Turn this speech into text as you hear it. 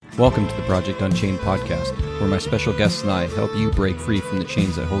Welcome to the Project Unchained podcast, where my special guests and I help you break free from the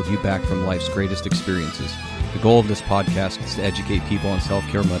chains that hold you back from life's greatest experiences. The goal of this podcast is to educate people on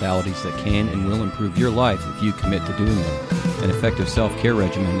self-care modalities that can and will improve your life if you commit to doing them. An effective self-care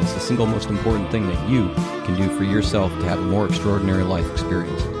regimen is the single most important thing that you can do for yourself to have a more extraordinary life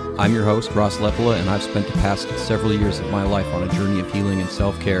experience. I'm your host, Ross Lepola, and I've spent the past several years of my life on a journey of healing and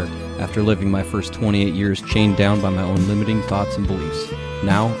self-care after living my first 28 years chained down by my own limiting thoughts and beliefs.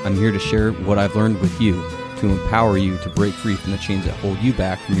 Now, I'm here to share what I've learned with you to empower you to break free from the chains that hold you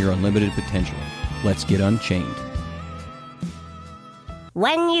back from your unlimited potential. Let's get unchained.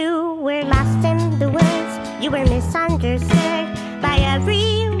 When you were lost in the woods, you were misunderstood by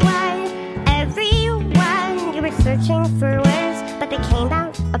everyone. You were searching for words, but they came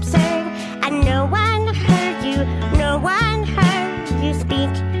out absurd. And no one heard you, no one heard you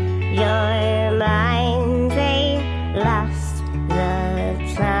speak your mind. They lost the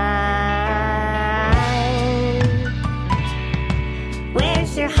time.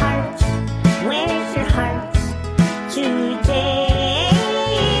 Where's your heart? Where's your heart today?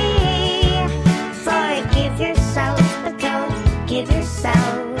 Forgive yourself, but don't give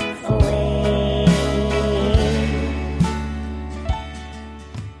yourself away.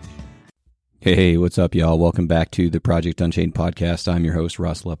 Hey, what's up, y'all? Welcome back to the Project Unchained podcast. I'm your host,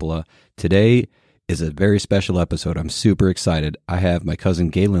 Ross Lepola. Today is a very special episode. I'm super excited. I have my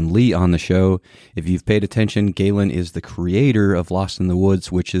cousin Gaelynn Lee on the show. If you've paid attention, Gaelynn is the creator of Lost in the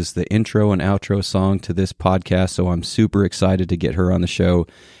Woods, which is the intro and outro song to this podcast, so I'm super excited to get her on the show.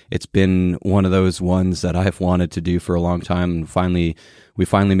 It's been one of those ones that I've wanted to do for a long time, and we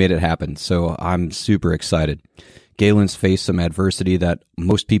finally made it happen, so I'm super excited. Gaelynn's faced some adversity that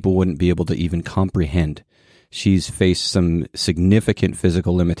most people wouldn't be able to even comprehend. She's faced some significant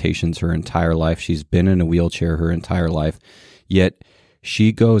physical limitations her entire life. She's been in a wheelchair her entire life, yet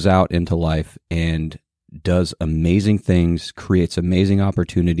she goes out into life and does amazing things, creates amazing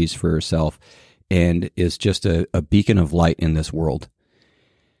opportunities for herself, and is just a beacon of light in this world.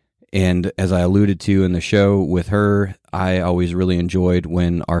 And as I alluded to in the show with her, I always really enjoyed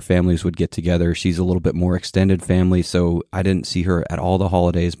when our families would get together. She's a little bit more extended family, so I didn't see her at all the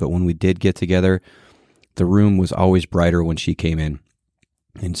holidays, but when we did get together, the room was always brighter when she came in.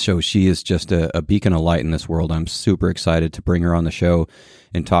 And so she is just a beacon of light in this world. I'm super excited to bring her on the show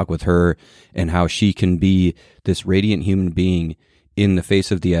and talk with her and how she can be this radiant human being in the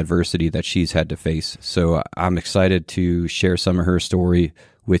face of the adversity that she's had to face. So I'm excited to share some of her story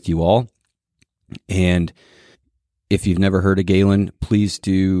with you all. And if you've never heard of Gaelynn, please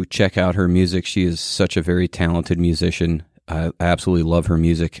do check out her music. She is such a very talented musician. I absolutely love her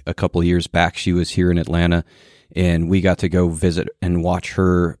music. A couple of years back, she was here in Atlanta, and we got to go visit and watch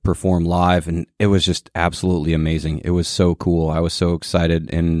her perform live, and it was just absolutely amazing. It was so cool. I was so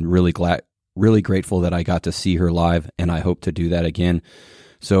excited and really grateful that I got to see her live, and I hope to do that again.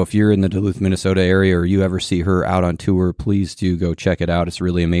 So if you're in the Duluth, Minnesota area, or you ever see her out on tour, please do go check it out. It's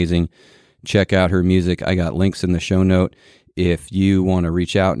really amazing. Check out her music. I got links in the show note. If you want to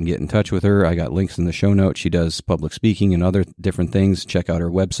reach out and get in touch with her, I got links in the show note. She does public speaking and other different things. Check out her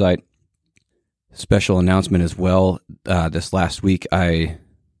website. Special announcement as well. This last week, I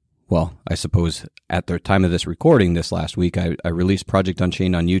suppose at the time of this recording this last week, I released Project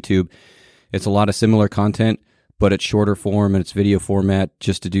Unchained on YouTube. It's a lot of similar content, but it's shorter form and it's video format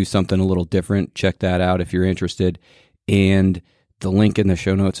just to do something a little different. Check that out if you're interested. And the link in the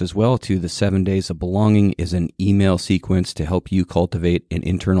show notes as well to the 7 Days of Belonging is an email sequence to help you cultivate an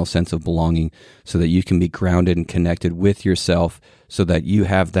internal sense of belonging so that you can be grounded and connected with yourself so that you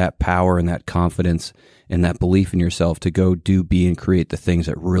have that power and that confidence and that belief in yourself to go do, be, and create the things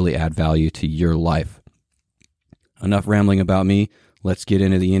that really add value to your life. Enough rambling about me. Let's get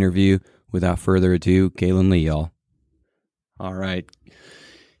into the interview. Without further ado, Gaelynn Lee, y'all. All right.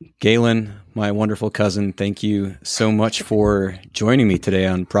 Gaelynn, my wonderful cousin, thank you so much for joining me today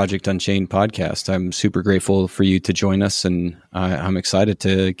on Project Unchained podcast. I'm super grateful for you to join us, and I'm excited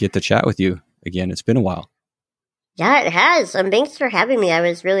to get to chat with you again. It's been a while. Yeah, it has. Thanks for having me. I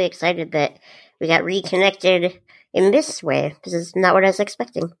was really excited that we got reconnected in this way. This is not what I was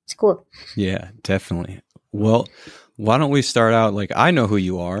expecting. It's cool. Yeah, definitely. Well, why don't we start out like I know who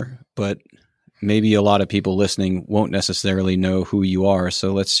you are, but maybe a lot of people listening won't necessarily know who you are.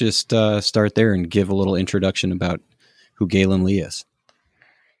 So let's just start there and give a little introduction about who Gaelynn Lee is.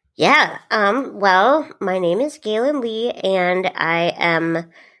 Yeah. Well, my name is Gaelynn Lee, and I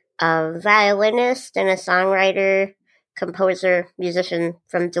am a violinist and a songwriter, composer, musician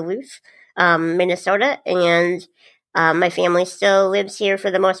from Duluth, Minnesota. And my family still lives here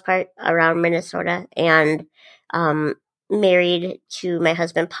for the most part around Minnesota. And married to my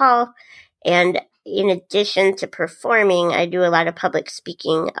husband, Paul. And in addition to performing, I do a lot of public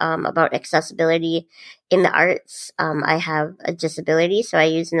speaking about accessibility in the arts. I have a disability, so I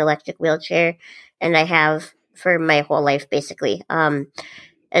use an electric wheelchair, and I have for my whole life, basically.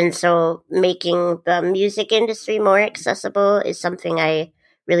 And so making the music industry more accessible is something I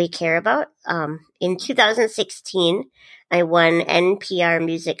really care about. In 2016, I won NPR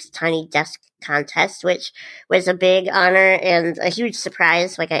Music's Tiny Desk contest, which was a big honor and a huge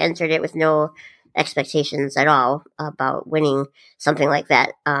surprise. Like I entered it with no expectations at all about winning something like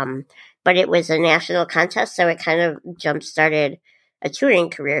that. But it was a national contest, so it kind of jump-started a touring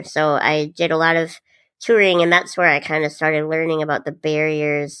career. So I did a lot of touring, and that's where I kind of started learning about the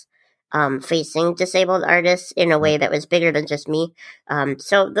barriers facing disabled artists in a way that was bigger than just me.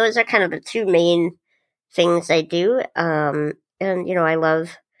 So those are kind of the two main things I do. And, I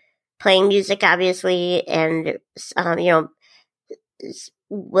love playing music, obviously, and,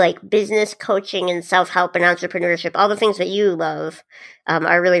 like business coaching and self-help and entrepreneurship, all the things that you love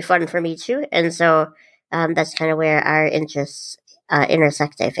are really fun for me too. And so that's kind of where our interests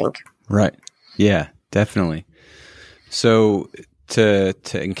intersect, I think. Right. Yeah, definitely. So to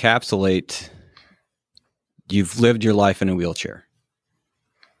encapsulate, you've lived your life in a wheelchair.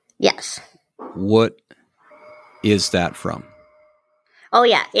 Yes. What is that from? Oh,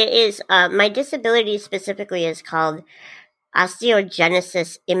 yeah, it is. My disability specifically is called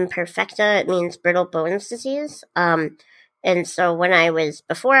osteogenesis imperfecta. It means brittle bones disease. And so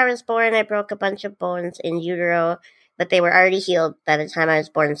before I was born, I broke a bunch of bones in utero, but they were already healed by the time I was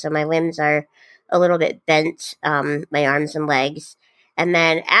born. So my limbs are a little bit bent, my arms and legs. And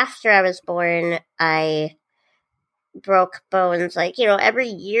then after I was born, I broke bones every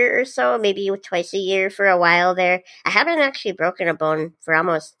year or so, maybe twice a year for a while there. I haven't actually broken a bone for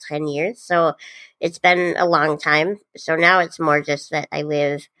almost 10 years, so it's been a long time. So now it's more just that I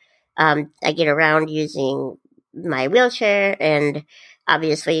get around using my wheelchair and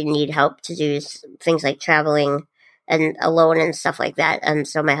obviously need help to do things like traveling and alone and stuff like that. And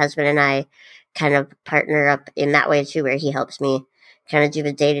so my husband and I kind of partner up in that way too, where he helps me kind of do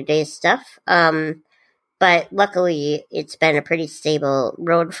the day-to-day stuff. But luckily, it's been a pretty stable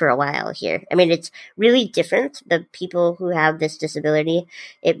road for a while here. I mean, it's really different. The people who have this disability,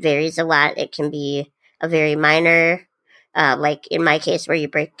 it varies a lot. It can be a very minor, like in my case, where you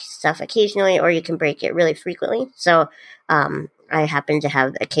break stuff occasionally, or you can break it really frequently. So I happen to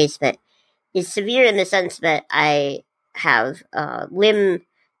have a case that is severe in the sense that I have limb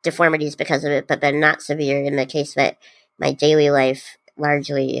deformities because of it, but then not severe in the case that my daily life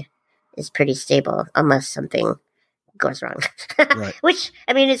largely is pretty stable unless something goes wrong. Right. Which,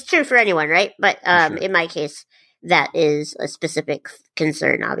 I mean, it's true for anyone, right? But Sure. In my case, that is a specific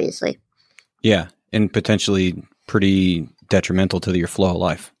concern, obviously. Yeah, and potentially pretty detrimental to your flow of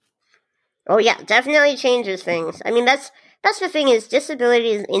life. Oh, yeah, definitely changes things. I mean, that's the thing is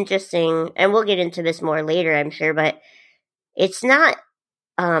disability is interesting, and we'll get into this more later, I'm sure, but it's not,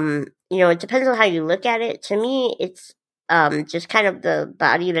 it depends on how you look at it. To me, it's just kind of the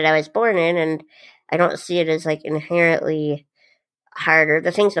body that I was born in, and I don't see it as like inherently harder.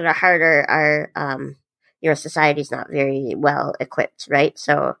 The things that are harder are, society's not very well equipped, right?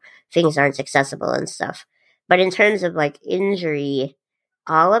 So things aren't accessible and stuff. But in terms of like injury,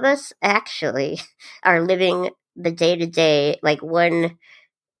 all of us actually are living the day to day, like one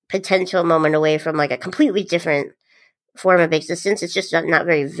potential moment away from like a completely different form of existence. It's just not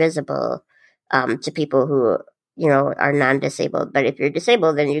very visible to people who are non-disabled. But if you're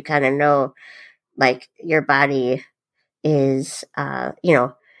disabled, then you kind of know like your body is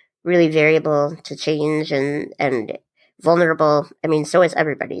really variable to change and vulnerable. I mean, so is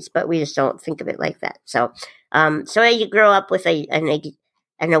everybody's, but we just don't think of it like that. So you grow up with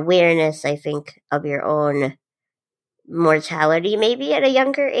an awareness, I think, of your own mortality maybe at a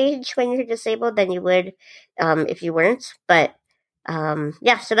younger age when you're disabled than you would if you weren't. But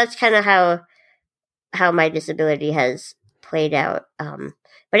so that's kind of how my disability has played out.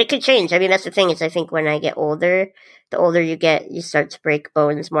 But it could change. I mean, that's the thing is I think when I get older, the older you get, you start to break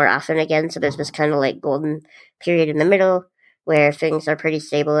bones more often again. So there's this kind of like golden period in the middle where things are pretty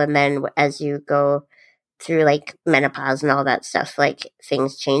stable. And then as you go through like menopause and all that stuff, like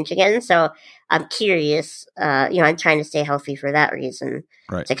things change again. So I'm curious, I'm trying to stay healthy for that reason,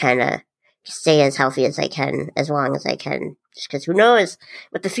 right, to kind of stay as healthy as I can, as long as I can, just because who knows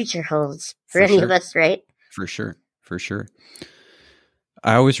what the future holds for any of us, right? For sure.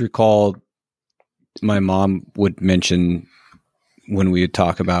 I always recall my mom would mention when we would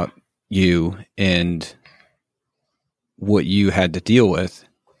talk about you and what you had to deal with,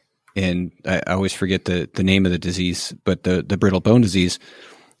 and I always forget the name of the disease, but the brittle bone disease,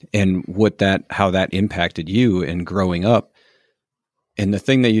 and how that impacted you in growing up. And the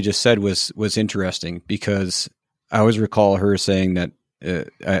thing that you just said was interesting, because I always recall her saying that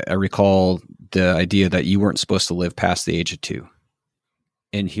I recall the idea that you weren't supposed to live past the age of 2.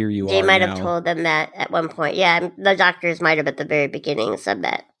 And here you They are might now. have told them that at one point. Yeah, the doctors might have at the very beginning said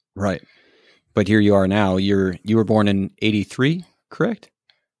that. Right. But here you are now. You were born in 83, correct?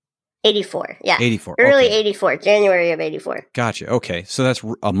 84. Yeah. 84. Early okay. 84, January of 84. Gotcha. Okay. So that's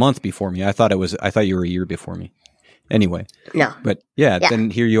a month before me. I thought you were a year before me. Anyway. No. But yeah. Then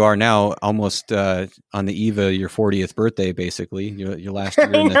here you are now, almost on the eve of your 40th birthday, basically. Your last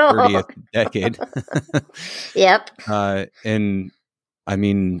year in the 30th decade. Yep. And I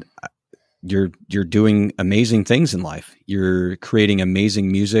mean, you're doing amazing things in life. You're creating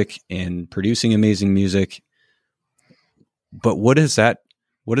amazing music and producing amazing music. But what is that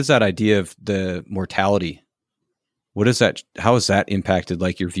idea of the mortality? How has that impacted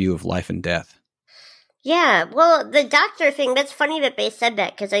like your view of life and death? Yeah, well, the doctor thing, that's funny that they said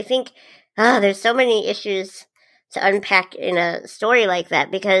that, because I think there's so many issues to unpack in a story like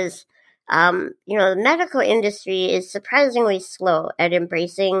that, because, the medical industry is surprisingly slow at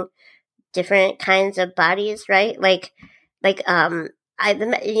embracing different kinds of bodies, right? You can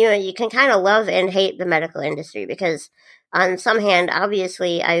kind of love and hate the medical industry, because on some hand,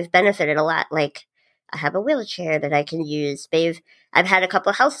 obviously, I've benefited a lot. Like, I have a wheelchair that I can use. I've had a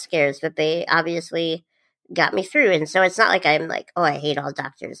couple of health scares, but they obviously got me through. And so it's not like I'm like, oh, I hate all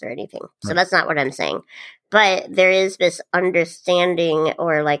doctors or anything. So Right. That's not what I'm saying. But there is this understanding,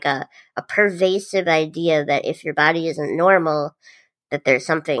 or like a pervasive idea that if your body isn't normal, that there's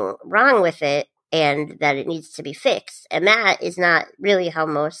something wrong with it and that it needs to be fixed. And that is not really how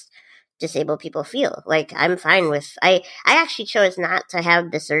most disabled people feel. Like, I'm fine with, I actually chose not to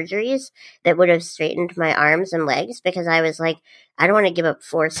have the surgeries that would have straightened my arms and legs, because I was like, I don't want to give up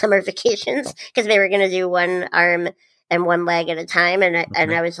 4 summer vacations, because they were going to do one arm and one leg at a time. And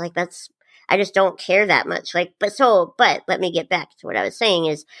I was like, I just don't care that much. Like, but let me get back to what I was saying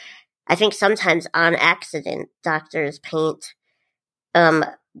is, I think sometimes on accident, doctors paint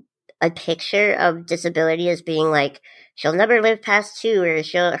a picture of disability as being like, she'll never live past 2, or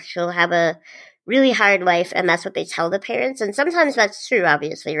she'll have a really hard life, and that's what they tell the parents. And sometimes that's true,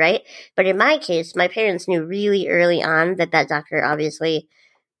 obviously, right? But in my case, my parents knew really early on that doctor obviously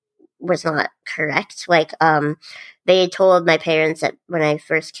was not correct. Like, they told my parents that when I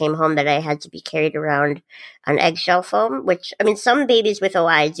first came home that I had to be carried around on eggshell foam, which, I mean, some babies with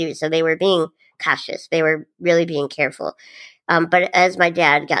OI do, so they were being cautious. They were really being careful. But as my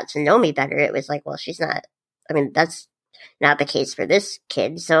dad got to know me better, it was like, well, that's not the case for this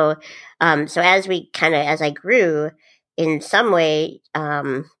kid. So as I grew in some way,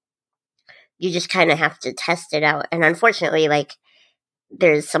 you just kind of have to test it out. And unfortunately, like,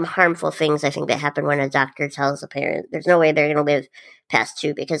 there's some harmful things I think that happen when a doctor tells a parent there's no way they're going to live past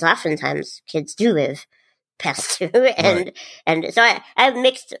 2, because oftentimes kids do live past 2. And so I have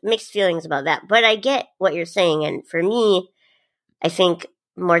mixed feelings about that, but I get what you're saying. And for me, I think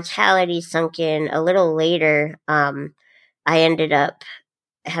mortality sunk in a little later. I ended up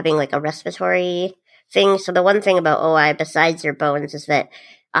having like a respiratory thing. So the one thing about OI, besides your bones, is that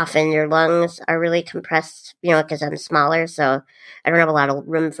often your lungs are really compressed, because I'm smaller. So I don't have a lot of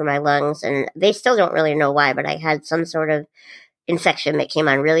room for my lungs. And they still don't really know why, but I had some sort of infection that came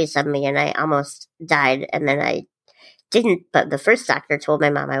on really suddenly, and I almost died. And then I didn't, but the first doctor told my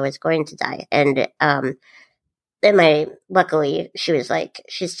mom I was going to die. And luckily, she was like,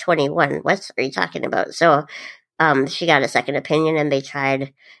 she's 21. What are you talking about? So she got a second opinion, and they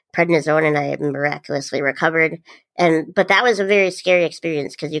tried prednisone, and I miraculously recovered. But that was a very scary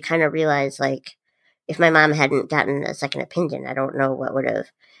experience, because you kind of realize, like, if my mom hadn't gotten a second opinion, I don't know what would have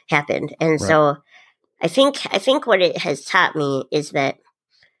happened. And so I think what it has taught me is that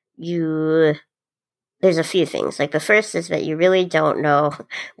there's a few things. Like, the first is that you really don't know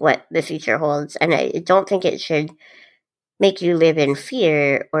what the future holds. And I don't think it should make you live in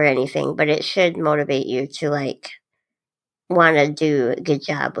fear or anything, but it should motivate you to, like, want to do a good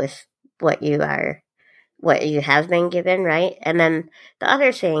job with what you have been given, right? And then the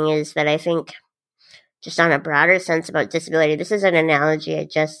other thing is that I think, just on a broader sense about disability, this is an analogy I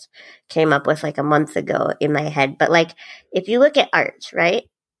just came up with like a month ago in my head. But like, if you look at art, right?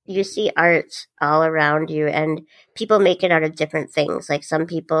 You see art all around you, and people make it out of different things. Like, some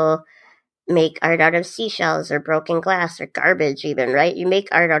people make art out of seashells or broken glass or garbage even, right? You make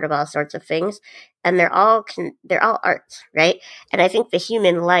art out of all sorts of things, and they're all art, right? And I think the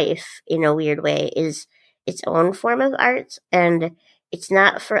human life, in a weird way, is its own form of art. And it's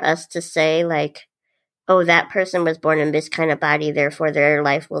not for us to say like, oh, that person was born in this kind of body, therefore their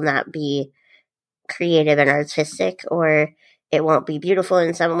life will not be creative and artistic, or it won't be beautiful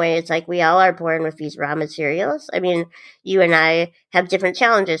in some way. It's like we all are born with these raw materials. I mean, you and I have different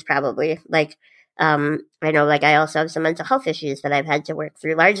challenges probably. Like, I know, like, I also have some mental health issues that I've had to work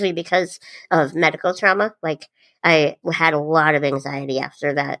through largely because of medical trauma. Like, I had a lot of anxiety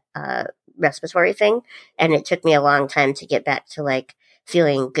after that respiratory thing, and it took me a long time to get back to like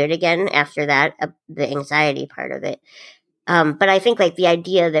feeling good again after that, the anxiety part of it. But I think like the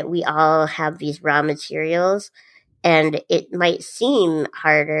idea that we all have these raw materials and it might seem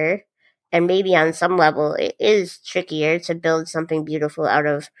harder, and maybe on some level it is trickier to build something beautiful out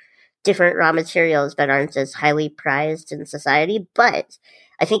of different raw materials that aren't as highly prized in society. But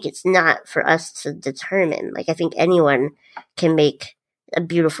I think it's not for us to determine. Like, I think anyone can make a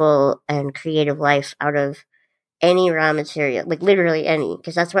beautiful and creative life out of any raw material, like literally any,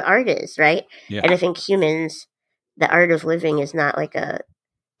 because that's what art is, right? Yeah. And I think humans, the art of living is not like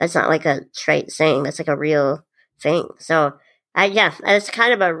that's not like a trite saying. That's like a real thing. So, yeah, it's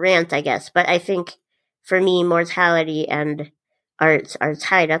kind of a rant, I guess. But I think for me, mortality and art are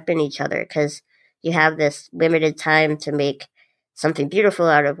tied up in each other because you have this limited time to make something beautiful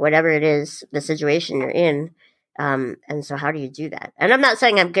out of whatever it is, the situation you're in. And so, how do you do that? And I'm not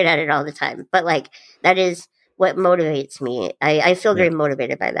saying I'm good at it all the time, but like that is what motivates me. I feel very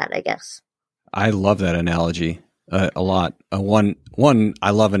motivated by that, I guess. I love that analogy a lot. One, I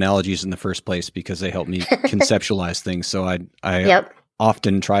love analogies in the first place because they help me conceptualize things. So I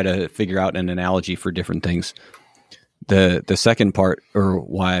often try to figure out an analogy for different things. The second part, or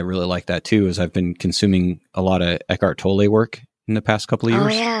why I really like that too, is I've been consuming a lot of Eckhart Tolle work in the past couple of years. Oh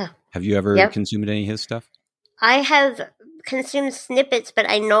yeah. Have you ever consumed any of his stuff? I have consumed snippets, but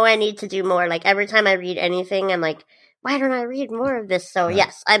I know I need to do more. Like every time I read anything, I'm like, why don't I read more of this? So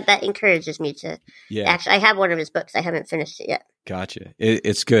yes, that encourages me to. Yeah. Actually, I have one of his books. I haven't finished it yet. Gotcha.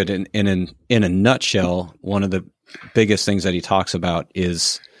 It's good. And in a nutshell, one of the biggest things that he talks about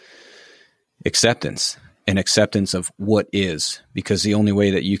is acceptance, and acceptance of what is, because the only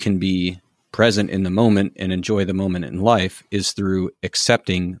way that you can be present in the moment and enjoy the moment in life is through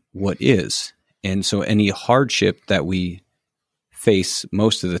accepting what is. And so any hardship that we face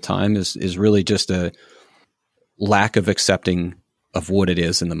most of the time is really just a lack of accepting of what it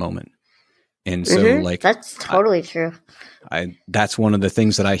is in the moment. And so like that's totally true. That's one of the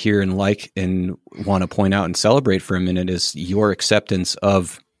things that I hear and like and want to point out and celebrate for a minute is your acceptance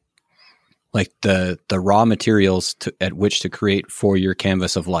of like the raw materials at which to create for your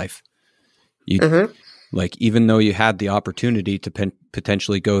canvas of life. You like, even though you had the opportunity to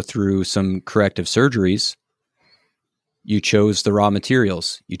potentially go through some corrective surgeries, you chose the raw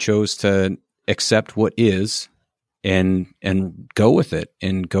materials. You chose to accept what is and go with it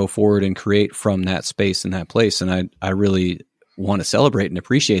and go forward and create from that space and that place. And I really want to celebrate and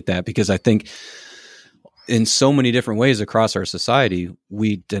appreciate that, because I think in so many different ways across our society,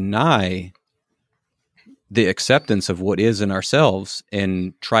 we deny the acceptance of what is in ourselves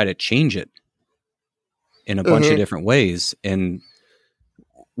and try to change it in a bunch of different ways. And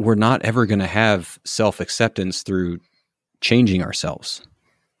we're not ever going to have self-acceptance through changing ourselves.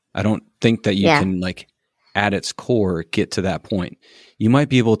 I don't think that you can, like, at its core, get to that point. You might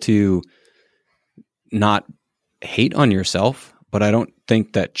be able to not hate on yourself, but I don't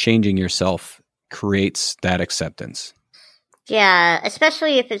think that changing yourself creates that acceptance. Yeah,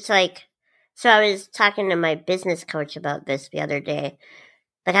 especially if it's like, so I was talking to my business coach about this the other day.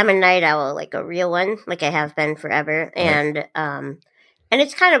 Like, I'm a night owl, like a real one, like I have been forever. Right. And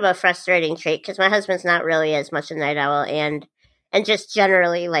it's kind of a frustrating trait because my husband's not really as much a night owl, and just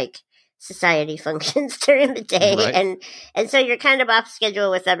generally like society functions during the day. Right. And so you're kind of off schedule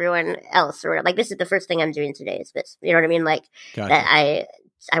with everyone else, or like, this is the first thing I'm doing today is this, you know what I mean? Like, gotcha. That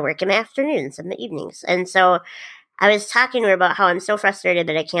I work in the afternoons and the evenings. And so I was talking to her about how I'm so frustrated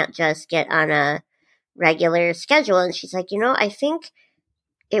that I can't just get on a regular schedule. And she's like, I think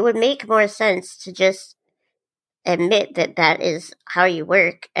it would make more sense to just admit that that is how you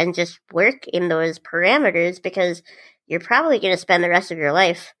work and just work in those parameters, because you're probably going to spend the rest of your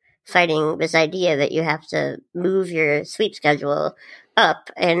life fighting this idea that you have to move your sleep schedule up,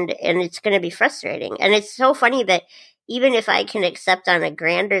 and it's going to be frustrating. And it's so funny that even if I can accept on a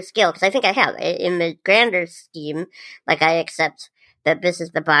grander scale, because I think I have in the grander scheme, like I accept that this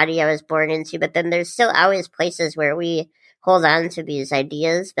is the body I was born into, but then there's still always places where we hold on to these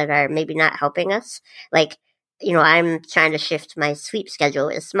ideas that are maybe not helping us. Like, I'm trying to shift my sleep schedule,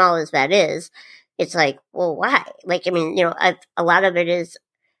 as small as that is. It's like, well, why? Like, I mean, a lot of it is,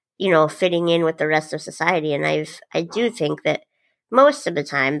 fitting in with the rest of society. And I do think that most of the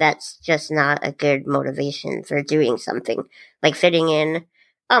time, that's just not a good motivation for doing something. Like fitting in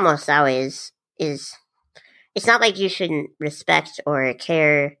almost always is, it's not like you shouldn't respect or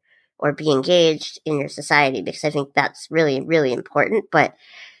care or be engaged in your society, because I think that's really, really important. But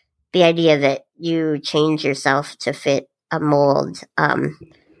the idea that you change yourself to fit a mold,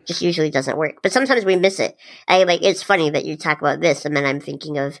 just usually doesn't work. But sometimes we miss it. It's funny that you talk about this, and then I'm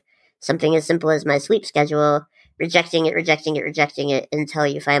thinking of something as simple as my sleep schedule, rejecting it until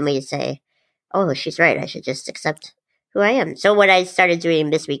you finally say, oh, she's right. I should just accept who I am. So what I started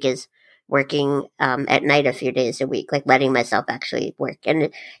doing this week is working at night a few days a week, like letting myself actually work.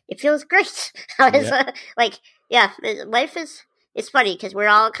 And it feels great. Life is, it's funny because we're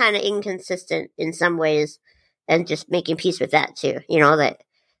all kind of inconsistent in some ways, and just making peace with that too. That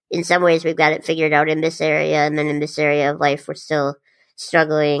in some ways we've got it figured out in this area, and then in this area of life we're still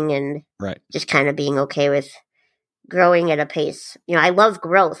struggling, and just kind of being okay with growing at a pace. I love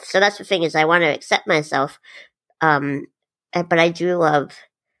growth. So that's the thing, is I want to accept myself. But I do love,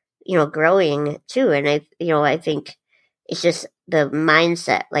 growing too. And I think it's just the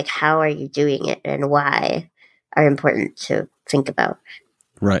mindset, like how are you doing it and why, are important to think about.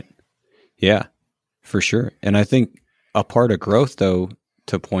 Right. Yeah, for sure. And I think a part of growth, though,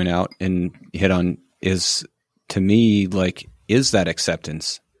 to point out and hit on is, to me, like, is that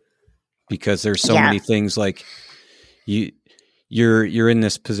acceptance, because there's so many things, like you're in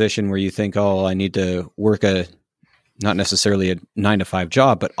this position where you think, oh, I need to work not necessarily a 9-to-5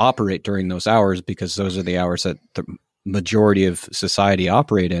 job, but operate during those hours, because those are the hours that the majority of society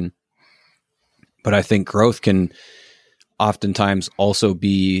operate in. But I think growth can oftentimes also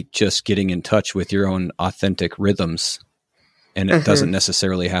be just getting in touch with your own authentic rhythms. And it doesn't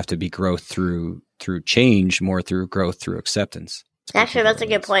necessarily have to be growth through change, more through growth through acceptance. Actually, that's a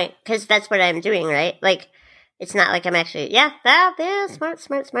good point, because that's what I'm doing, right? Like, it's not like I'm actually, smart.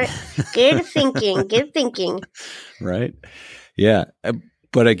 Good thinking. Right. Yeah.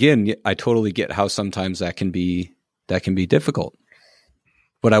 But again, I totally get how sometimes that can be difficult.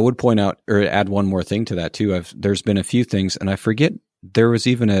 But I would point out, or add one more thing to that too. There's been a few things, and I forget, there was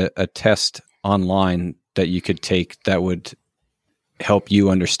even a test online that you could take that would help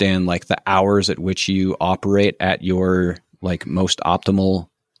you understand, like, the hours at which you operate at your, like, most optimal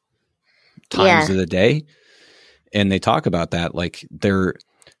times of the day. And they talk about that, like, the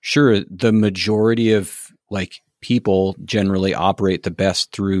majority of, like, people generally operate the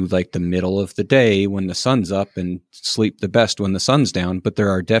best through, like, the middle of the day when the sun's up, and sleep the best when the sun's down. But there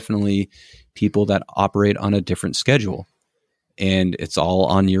are definitely people that operate on a different schedule, and it's all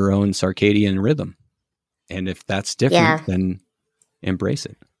on your own circadian rhythm. And if that's different, then embrace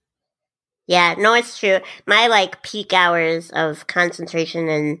it. Yeah, no, it's true. My, like, peak hours of concentration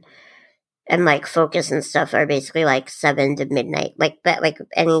and like focus and stuff are basically like 7 to midnight, like that, like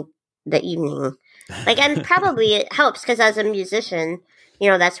the evening. Like, and probably it helps because as a musician,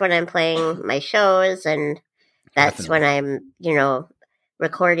 that's when I'm playing my shows, and that's when I'm,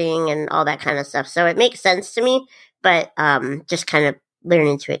 recording and all that kind of stuff. So it makes sense to me, but just kind of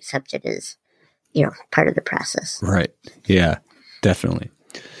learning to accept it is, part of the process. Right. Yeah, definitely.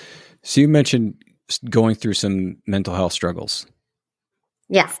 So you mentioned going through some mental health struggles.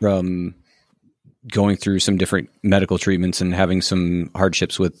 Yeah. From going through some different medical treatments and having some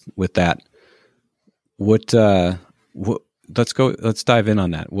hardships with that. Let's dive in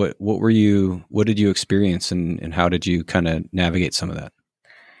on that. What did you experience, and how did you kind of navigate some of that?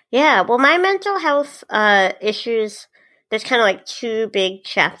 Yeah, well, my mental health issues, there's kind of like two big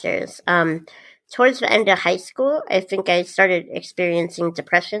chapters. Towards the end of high school, I think I started experiencing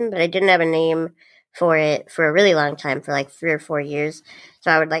depression, but I didn't have a name for it for a really long time, for like 3 or 4 years.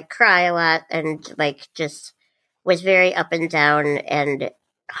 So I would like cry a lot, and like just was very up and down and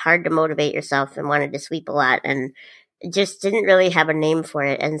hard to motivate yourself, and wanted to sleep a lot, and just didn't really have a name for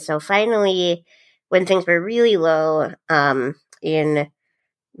it. And so finally, when things were really low, in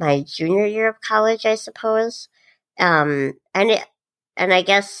my junior year of college, I suppose, and I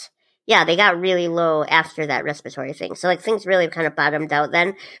guess, they got really low after that respiratory thing. So like things really kind of bottomed out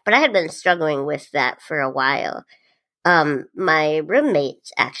then, but I had been struggling with that for a while. My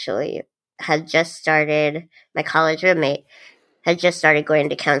roommate actually had just started, my college roommate had just started going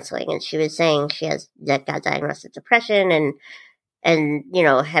to counseling, and she was saying she got diagnosed with depression, and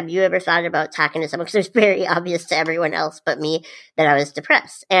have you ever thought about talking to someone? Because it was very obvious to everyone else but me that I was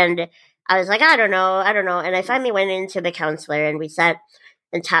depressed. And I was like, I don't know. And I finally went into the counselor, and we sat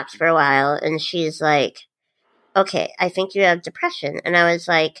and talked for a while, and she's like, okay, I think you have depression. And I was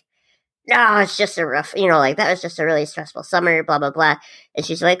like, no, it's just a rough, like that was just a really stressful summer, blah, blah, blah. And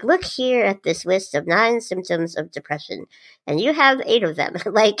she's like, look here at this list of 9 symptoms of depression. And you have 8 of them.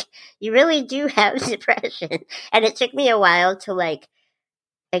 Like, you really do have depression. And it took me a while to like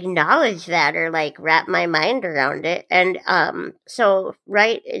acknowledge that or like wrap my mind around it. And so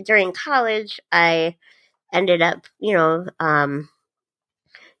right during college, I ended up,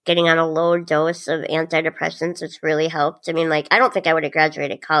 getting on a low dose of antidepressants, which really helped. I mean, like, I don't think I would have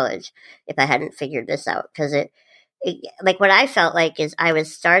graduated college if I hadn't figured this out because like, what I felt like is I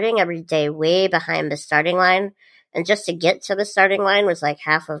was starting every day way behind the starting line. And just to get to the starting line was like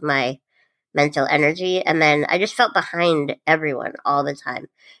half of my mental energy. And then I just felt behind everyone all the time.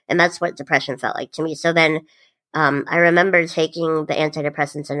 And that's what depression felt like to me. So then I remember taking the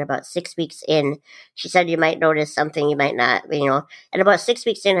antidepressants, and about 6 weeks in, she said, you might notice something, you might not, And about 6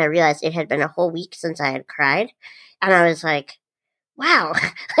 weeks in, I realized it had been a whole week since I had cried. And I was like, wow,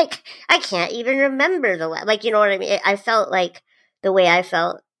 like, I can't even remember like, you know what I mean? I felt like the way I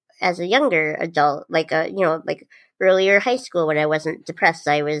felt as a younger adult, like, like earlier high school when I wasn't depressed.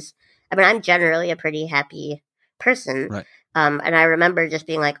 I'm generally a pretty happy person. Right. And I remember just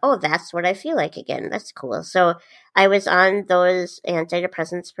being like, oh, that's what I feel like again. That's cool. So I was on those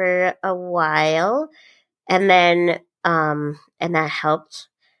antidepressants for a while. And then, and that helped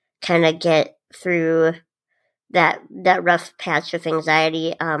kind of get through that rough patch of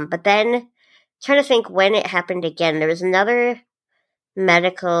anxiety. But then trying to think when it happened again, there was another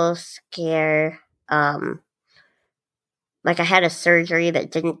medical scare. Like I had a surgery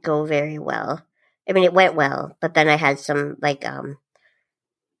that didn't go very well. I mean, it went well, but then I had some like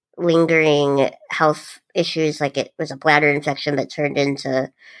lingering health issues. Like it was a bladder infection that turned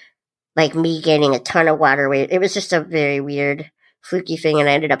into like me gaining a ton of water weight. It was just a very weird, fluky thing, and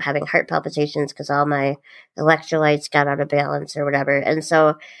I ended up having heart palpitations because all my electrolytes got out of balance or whatever. And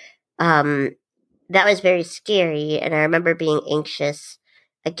so that was very scary, and I remember being anxious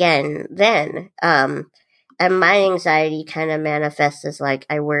again then. And my anxiety kind of manifests as like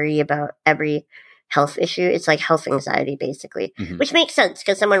I worry about every health issue. It's like health anxiety basically, which makes sense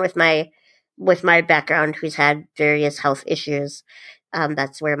because someone with my background who's had various health issues,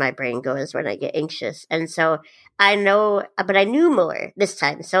 that's where my brain goes when I get anxious. And so I know, but I knew more this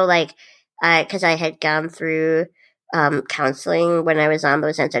time. So like, because I had gone through counseling when I was on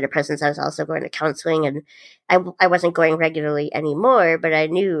those antidepressants, I was also going to counseling, and I wasn't going regularly anymore, but I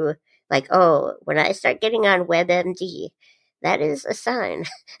knew like, oh, when I start getting on WebMD, that is a sign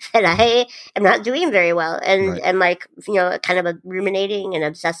that I am not doing very well. And, Right. and like, kind of ruminating and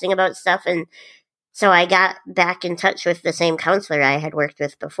obsessing about stuff. And so I got back in touch with the same counselor I had worked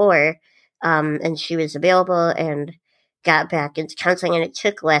with before. And she was available, and got back into counseling, and it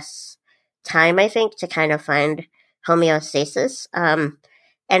took less time, I think, to kind of find homeostasis.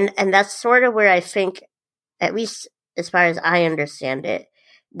 And that's sort of where I think, at least as far as I understand it,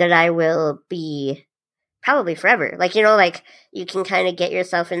 that I will be probably forever. Like, like you can kind of get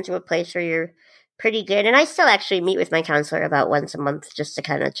yourself into a place where you're pretty good. And I still actually meet with my counselor about once a month just to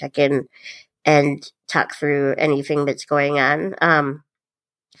kind of check in and talk through anything that's going on.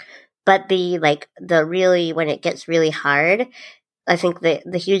 But when it gets really hard, I think the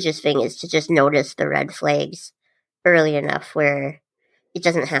hugest thing is to just notice the red flags early enough where it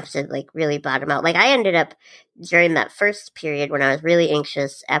doesn't have to like really bottom out. Like I ended up during that first period when I was really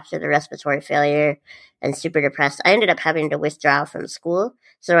anxious after the respiratory failure and super depressed, I ended up having to withdraw from school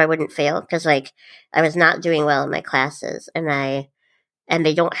so I wouldn't fail because like I was not doing well in my classes, and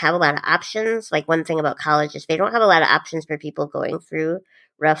they don't have a lot of options. Like one thing about college is they don't have a lot of options for people going through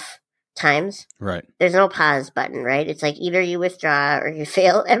rough times. Right. There's no pause button, right? It's like either you withdraw or you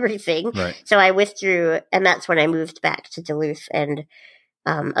fail everything. Right. So I withdrew, and that's when I moved back to Duluth and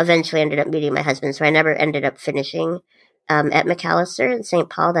eventually ended up meeting my husband. So I never ended up finishing at McAllister in St.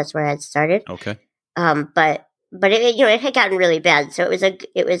 Paul. That's where I had started. Okay. But it had gotten really bad. So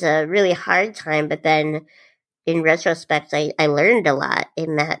it was a really hard time. But then in retrospect, I learned a lot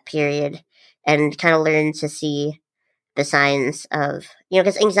in that period, and kind of learned to see the signs of,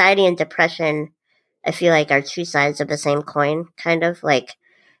 because anxiety and depression, I feel like are two sides of the same coin, kind of like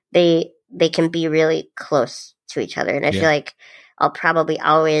they can be really close to each other. And I feel like I'll probably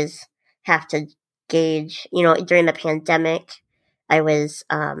always have to gauge, during the pandemic, I was,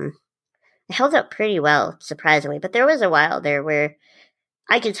 I held up pretty well, surprisingly, but there was a while there where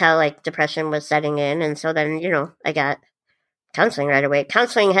I could tell like depression was setting in. And so then, I got counseling right away.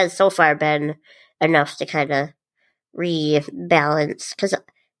 Counseling has so far been enough to kind of rebalance, because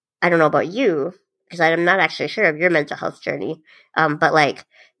I don't know about you, because I'm not actually sure of your mental health journey. But like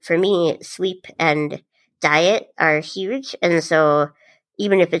for me, sleep and diet are huge. And so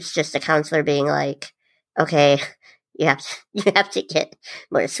even if it's just a counselor being like, okay, you have to get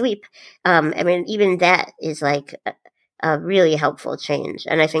more sleep. I mean, even that is like a really helpful change.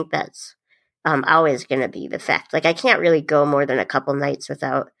 And I think that's always going to be the fact. Like, I can't really go more than a couple nights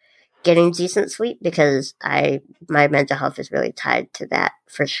without getting decent sleep because my mental health is really tied to that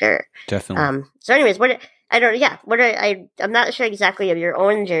for sure. Definitely. So anyways, I'm not sure exactly of your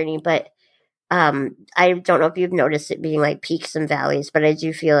own journey, but I don't know if you've noticed it being like peaks and valleys, but I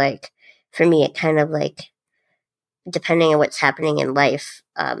do feel like for me, it kind of like, depending on what's happening in life,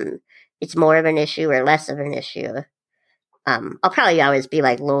 it's more of an issue or less of an issue. I'll probably always be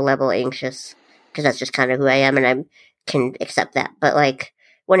like low level anxious because that's just kind of who I am and I can accept that. But like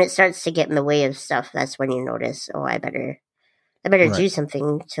when it starts to get in the way of stuff, that's when you notice, oh, I better Right. do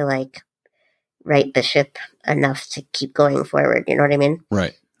something to like right the ship enough to keep going forward. You know what I mean?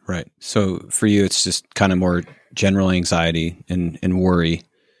 Right. Right. So for you, it's just kind of more general anxiety and worry.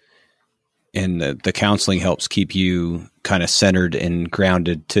 And the counseling helps keep you kind of centered and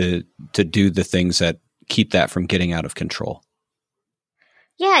grounded to do the things that keep that from getting out of control.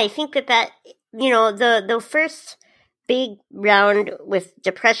 Yeah, I think that the first big round with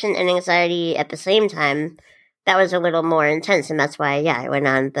depression and anxiety at the same time, that was a little more intense, and that's why I went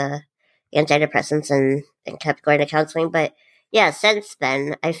on the antidepressants and kept going to counseling. But yeah, since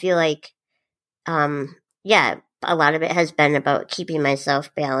then, I feel like a lot of it has been about keeping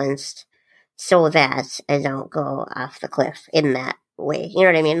myself balanced so that I don't go off the cliff in that way. You know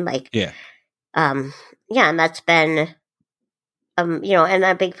what I mean? Like, Yeah. and that's been, and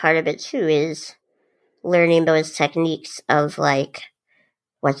a big part of it too is learning those techniques of like,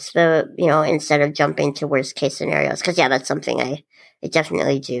 what's the, instead of jumping to worst case scenarios. Cause that's something I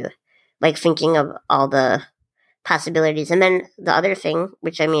definitely do. Like thinking of all the possibilities. And then the other thing,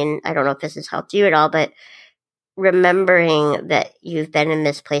 which I mean, I don't know if this has helped you at all, but remembering that you've been in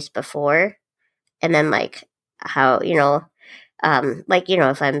this place before and then like how,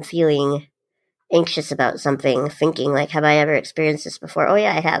 if I'm feeling anxious about something, thinking like, have I ever experienced this before? Oh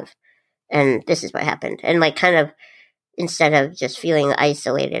yeah, I have. And this is what happened. And like kind of instead of just feeling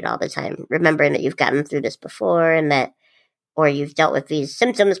isolated all the time, remembering that you've gotten through this before and that, or you've dealt with these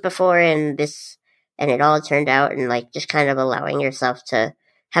symptoms before and it all turned out, and like just kind of allowing yourself to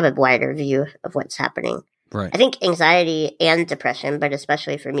have a wider view of what's happening. Right. I think anxiety and depression, but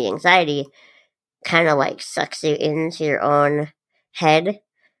especially for me, anxiety kind of like sucks you into your own head.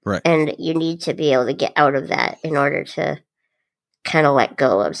 Right. And you need to be able to get out of that in order to kind of let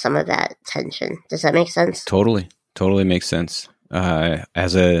go of some of that tension. Does that make sense? Totally makes sense.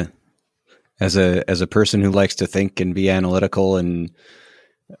 As a person who likes to think and be analytical, and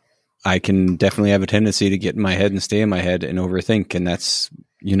I can definitely have a tendency to get in my head and stay in my head and overthink. And that's,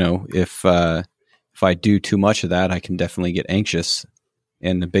 if I do too much of that, I can definitely get anxious.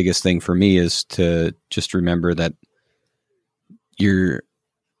 And the biggest thing for me is to just remember that the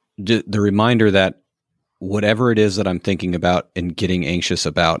reminder that whatever it is that I'm thinking about and getting anxious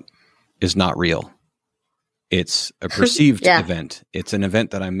about is not real. It's a perceived event. It's an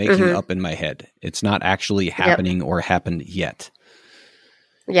event that I'm making up in my head. It's not actually happening or happened yet.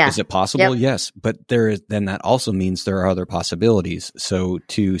 Yeah. Is it possible? Yep. Yes. But then that also means there are other possibilities. So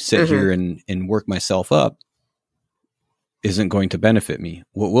to sit here and work myself up isn't going to benefit me.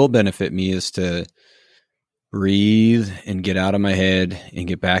 What will benefit me is to breathe and get out of my head and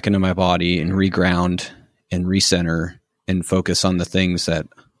get back into my body and reground and recenter and focus on the things that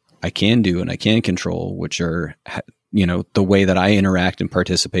I can do and I can control, which are, the way that I interact and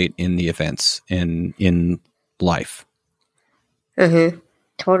participate in the events and in life.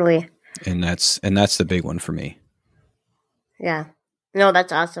 Totally. And that's the big one for me. Yeah. No,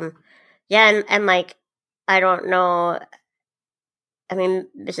 that's awesome. Yeah. And like, I don't know. I mean,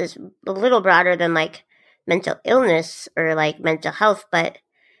 this is a little broader than like mental illness or like mental health, but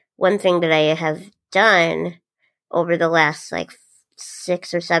one thing that I have done over the last like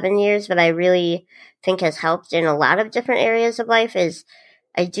 6 or 7 years that I really think has helped in a lot of different areas of life is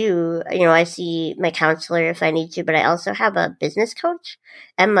I see my counselor if I need to, but I also have a business coach.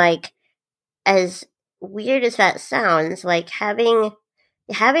 And like, as weird as that sounds, like having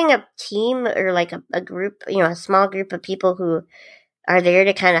a team or like a group, a small group of people who are there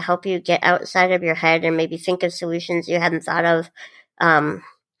to kind of help you get outside of your head and maybe think of solutions you hadn't thought of.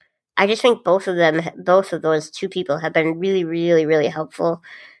 I just think both of those two people have been really, really, really helpful.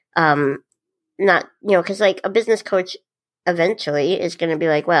 Because like a business coach eventually is going to be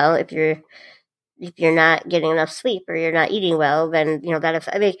like, well, if you're not getting enough sleep or you're not eating well, then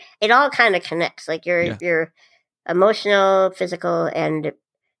it all kind of connects. Like your emotional, physical, and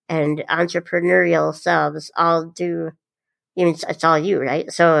entrepreneurial selves all do it's all you,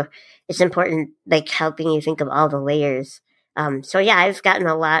 right? So it's important, like helping you think of all the layers. So yeah, I've gotten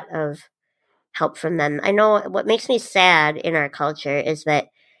a lot of help from them. I know what makes me sad in our culture is that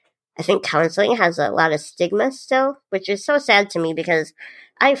I think counseling has a lot of stigma still, which is so sad to me because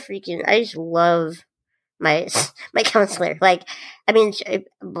I just love my my counselor. Like, I mean, a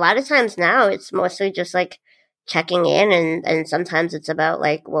lot of times now it's mostly just like checking in, and sometimes it's about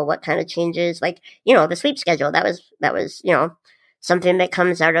like, well, what kind of changes, like the sleep schedule. That was something that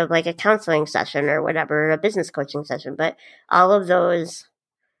comes out of like a counseling session or whatever, a business coaching session. But all of those,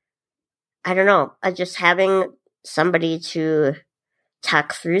 I don't know, just having somebody to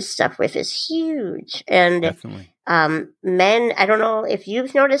talk through stuff with is huge. And Definitely. men, I don't know if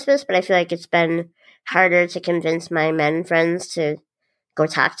you've noticed this, but I feel like it's been harder to convince my men friends to go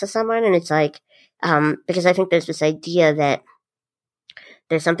talk to someone. And it's like, because I think there's this idea that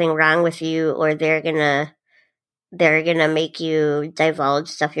there's something wrong with you, or they're gonna make you divulge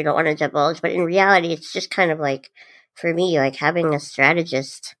stuff you don't want to divulge. But in reality, it's just kind of like, for me, like having a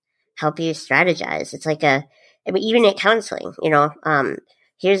strategist help you strategize. It's like I mean, even in counseling,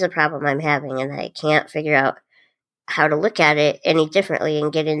 here's a problem I'm having, and I can't figure out how to look at it any differently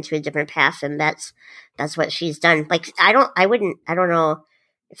and get into a different path. And that's what she's done. Like, I don't know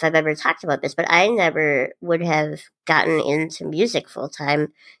if I've ever talked about this, but I never would have gotten into music full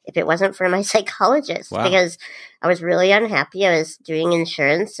time if it wasn't for my psychologist. Wow. Because I was really unhappy. I was doing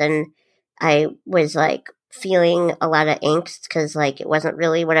insurance, and I was like feeling a lot of angst because like it wasn't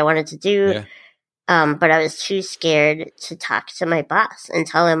really what I wanted to do. Yeah. But I was too scared to talk to my boss and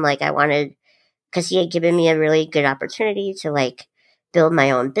tell him like I wanted, because he had given me a really good opportunity to like build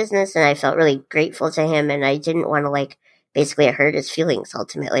my own business, and I felt really grateful to him, and I didn't want to like basically hurt his feelings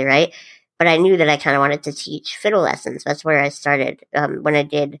ultimately, right? But I knew that I kind of wanted to teach fiddle lessons. That's where I started when I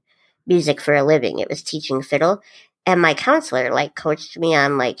did music for a living. It was teaching fiddle, and my counselor like coached me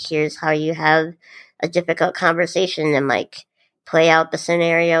on like, here's how you have a difficult conversation and like play out the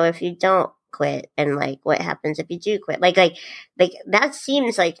scenario if you don't quit, and like what happens if you do quit. Like that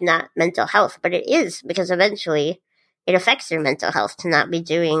seems like not mental health, but it is, because eventually it affects your mental health to not be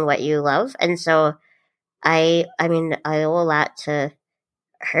doing what you love. And so I mean, I owe a lot to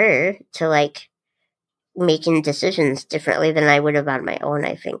her to like making decisions differently than I would have on my own,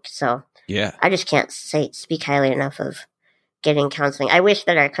 I think. So Yeah. I just can't speak highly enough of getting counseling. I wish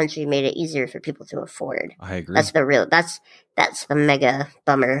that our country made it easier for people to afford. I agree. That's the mega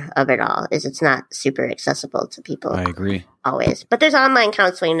bummer of it all, is it's not super accessible to people. I agree. Always. But there's online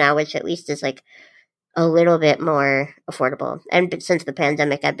counseling now, which at least is like a little bit more affordable. And since the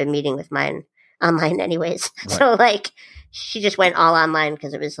pandemic, I've been meeting with mine online anyways. Right. So like she just went all online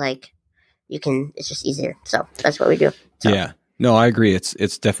because it was like it's just easier. So that's what we do. So. Yeah. No, I agree.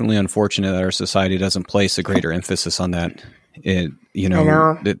 It's definitely unfortunate that our society doesn't place a greater emphasis on that. I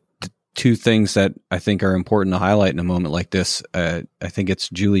know. The two things that I think are important to highlight in a moment like this. I think it's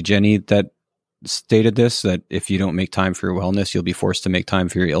Julie Jenny that stated this, that if you don't make time for your wellness, you'll be forced to make time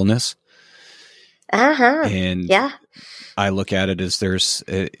for your illness. Uh-huh. And yeah, I look at it as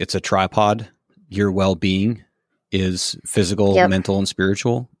it's a tripod. Your well-being is physical, mental, and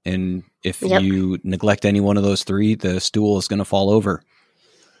spiritual. And if you neglect any one of those three, the stool is going to fall over.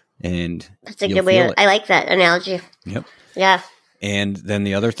 And that's a good way. I like that analogy. Yep. Yeah. And then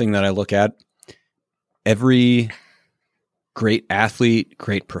the other thing that I look at, every great athlete,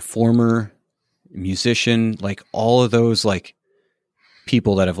 great performer, musician, like all of those like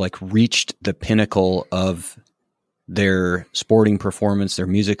people that have like reached the pinnacle of their sporting performance, their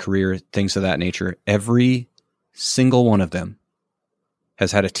music career, things of that nature, every single one of them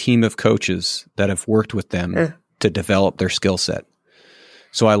has had a team of coaches that have worked with them to develop their skill set.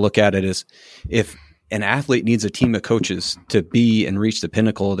 So I look at it as, if an athlete needs a team of coaches to be and reach the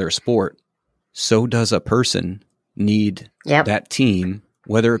pinnacle of their sport, so does a person need that team,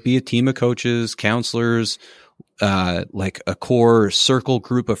 whether it be a team of coaches, counselors, like a core circle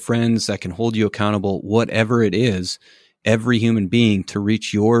group of friends that can hold you accountable, whatever it is. Every human being, to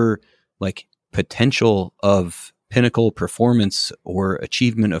reach your like potential of pinnacle performance or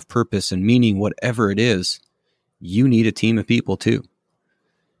achievement of purpose and meaning, whatever it is, you need a team of people too.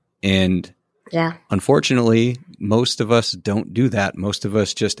 And unfortunately, most of us don't do that. Most of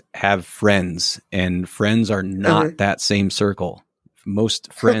us just have friends, and friends are not that same circle.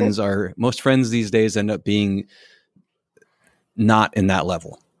 Most friends these days end up being not in that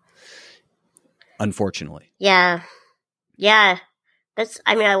level, unfortunately. Yeah.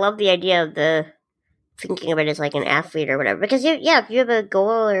 I love the idea of the thinking of it as like an athlete or whatever, because if you have a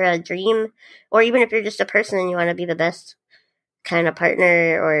goal or a dream, or even if you're just a person and you want to be the best kind of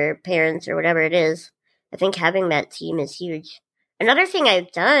partner or parents or whatever it is, I think having that team is huge. Another thing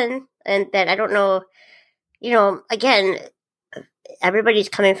I've done, and that I don't know, again, everybody's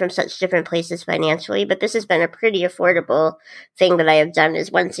coming from such different places financially, but this has been a pretty affordable thing that I have done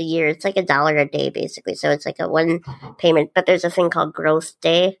is once a year. It's like $1 a day, basically. So it's like a one payment, but there's a thing called Growth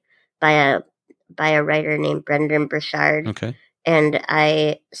Day by a writer named Brendan Burchard. Okay. And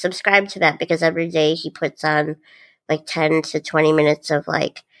I subscribe to that because every day he puts on like 10 to 20 minutes of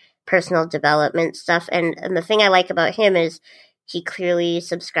like personal development stuff. And the thing I like about him is he clearly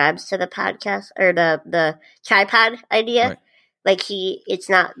subscribes to the podcast or the tripod idea. Right. Like it's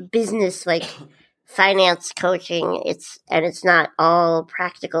not business, like finance coaching. It's not all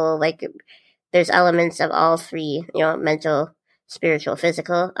practical. Like there's elements of all three, mental, spiritual,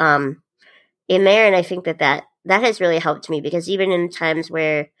 physical, in there. And I think that has really helped me because even in times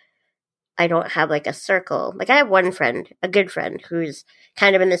where I don't have like a circle, like I have one friend, a good friend who's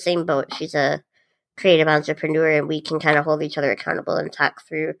kind of in the same boat. She's a creative entrepreneur and we can kind of hold each other accountable and talk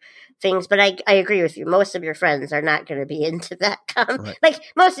through things. But I agree with you. Most of your friends are not going to be into that. Right. Like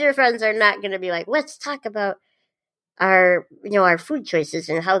most of your friends are not going to be like, let's talk about our food choices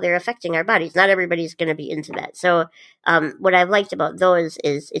and how they're affecting our bodies. Not everybody's going to be into that. So what I've liked about those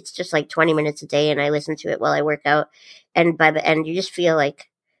is it's just like 20 minutes a day and I listen to it while I work out. And by the end, you just feel like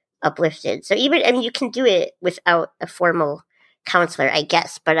uplifted. So you can do it without a formal counselor, I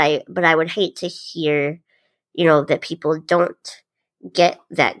guess, but I would hate to hear, that people don't get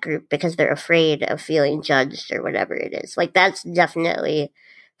that group because they're afraid of feeling judged or whatever it is. Like that's definitely,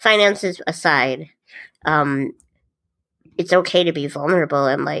 finances aside, it's okay to be vulnerable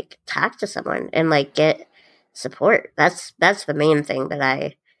and like talk to someone and like get support. That's the main thing that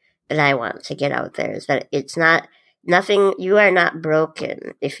I want to get out there is that it's not nothing. You are not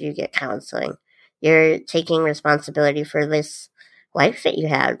broken if you get counseling. You're taking responsibility for this life that you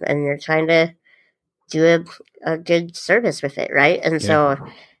have and you're trying to do a good service with it. Right. And so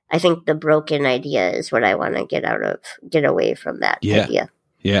I think the broken idea is what I want to get away from that idea.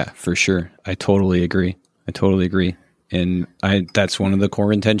 Yeah, for sure. I totally agree. And that's one of the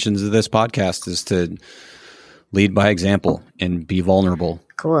core intentions of this podcast is to lead by example and be vulnerable.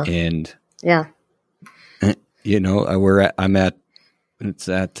 Cool. And yeah, I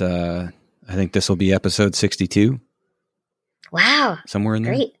think this will be episode 62. Wow. Somewhere in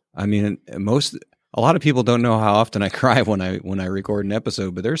there. Great. I mean, a lot of people don't know how often I cry when I record an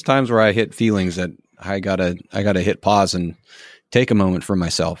episode, but there's times where I hit feelings that I gotta hit pause and take a moment for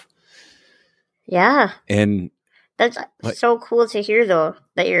myself. Yeah. And that's so cool to hear, though,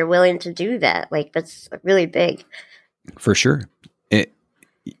 that you're willing to do that. Like, that's really big. For sure.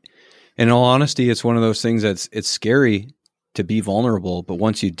 In all honesty, it's one of those things it's scary to be vulnerable, but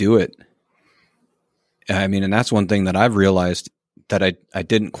once you do it, I mean, and that's one thing that I've realized that I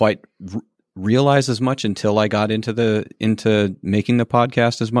didn't quite realize as much until I got into making the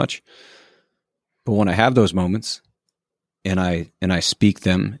podcast as much. But when I have those moments and I speak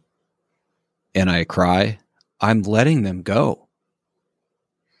them and I cry, I'm letting them go.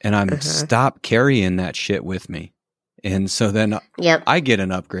 And I'm stop carrying that shit with me. And so then I get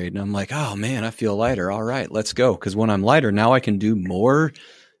an upgrade and I'm like, oh man, I feel lighter. All right, let's go. Because when I'm lighter, now I can do more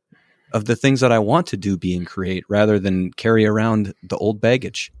of the things that I want to do, be and create, rather than carry around the old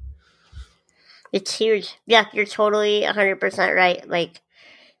baggage. It's huge. Yeah, you're totally 100% right. Like,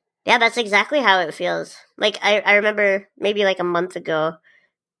 yeah, that's exactly how it feels. Like, I remember maybe like a month ago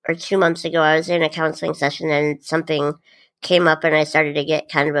or 2 months ago, I was in a counseling session and something came up and I started to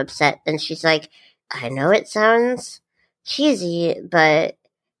get kind of upset. And she's like, I know it sounds cheesy, but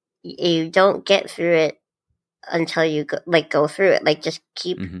you don't get through it until you go through it. Like, just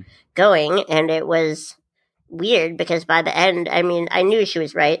keep going. And it was weird because by the end, I mean, I knew she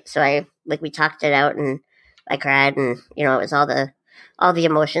was right. So we talked it out and I cried and, it was all the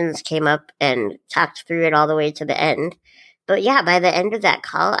emotions came up and talked through it all the way to the end. But yeah, by the end of that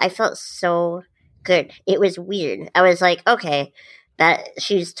call, I felt so good. It was weird. I was like, okay, that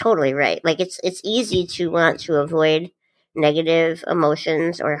she's totally right. Like it's easy to want to avoid negative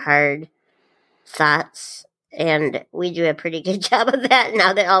emotions or hard thoughts. And we do a pretty good job of that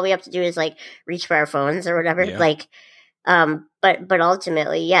now that all we have to do is like reach for our phones or whatever. Yeah. Like, but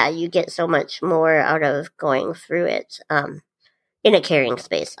ultimately, yeah, you get so much more out of going through it. In a caring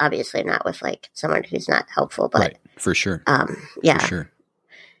space, obviously not with like someone who's not helpful, but right. For sure. Yeah. For sure.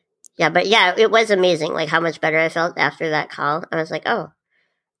 Yeah. But yeah, it was amazing. Like how much better I felt after that call. I was like, oh,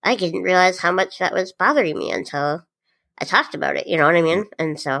 I didn't realize how much that was bothering me until I talked about it. You know what I mean?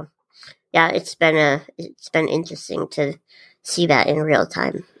 And so, yeah, it's been interesting to see that in real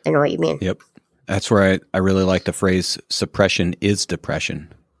time. I know what you mean. Yep. That's where I really like the phrase suppression is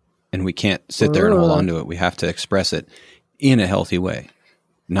depression. and we can't sit there and hold on to it. We have to express it in a healthy way,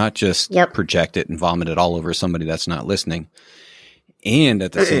 not just project it and vomit it all over somebody that's not listening. And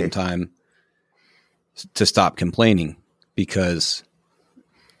at the same time, to stop complaining, because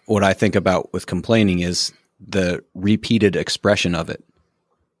what I think about with complaining is the repeated expression of it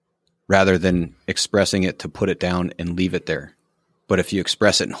rather than expressing it to put it down and leave it there. But if you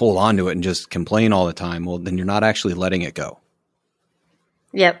express it and hold on to it and just complain all the time, well, then you're not actually letting it go.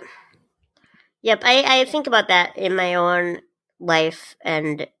 Yep. I think about that in my own life,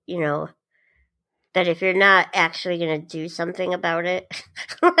 and, that if you're not actually going to do something about it,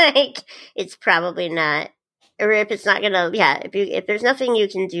 like, it's probably not, or if it's not going to, if there's nothing you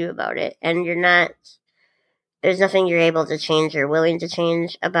can do about it, and there's nothing you're able to change or willing to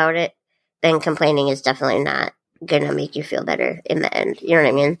change about it, then complaining is definitely not going to make you feel better in the end. You know what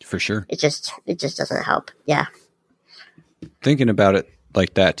I mean? For sure. It just doesn't help. Yeah. Thinking about it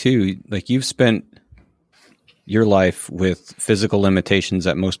like that too, like, you've spent your life with physical limitations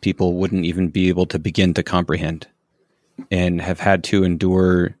that most people wouldn't even be able to begin to comprehend, and have had to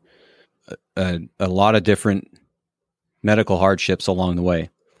endure a lot of different medical hardships along the way.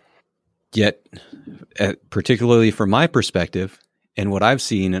 Yet, particularly from my perspective and what I've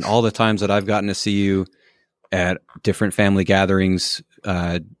seen and all the times that I've gotten to see you at different family gatherings,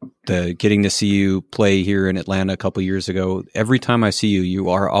 getting to see you play here in Atlanta a couple years ago, every time I see you, you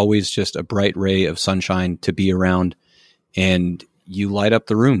are always just a bright ray of sunshine to be around, and you light up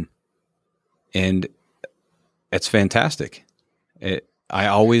the room, and it's fantastic. I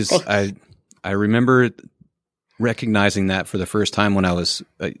remember recognizing that for the first time when I was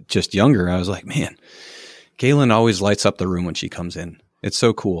just younger. I was like, man, Gaelynn always lights up the room when she comes in. It's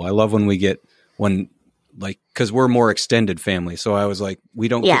so cool. I love when because we're more extended family. So I was like, we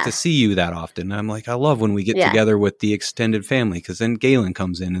don't get to see you that often. I'm like, I love when we get together with the extended family, because then Gaelynn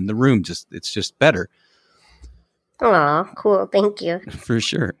comes in and the room it's just better. Oh, cool. Thank you. For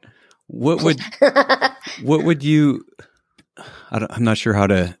sure. What would you, I'm not sure how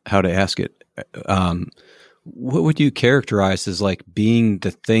to ask it. What would you characterize as like being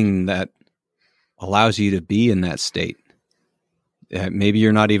the thing that allows you to be in that state? Maybe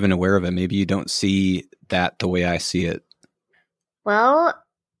you're not even aware of it. Maybe you don't see that the way I see it. Well,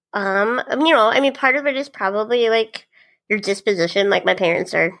 part of it is probably like your disposition. Like, my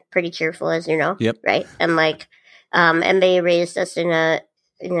parents are pretty cheerful, as you know. Yep. Right. And like, and they raised us in a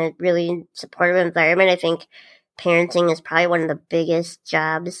really supportive environment. I think parenting is probably one of the biggest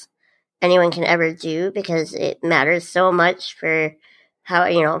jobs anyone can ever do, because it matters so much for how,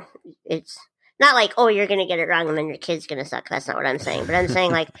 it's not like, oh, you're going to get it wrong and then your kid's going to suck. That's not what I'm saying. But I'm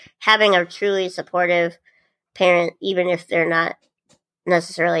saying, like, having a truly supportive parent, even if they're not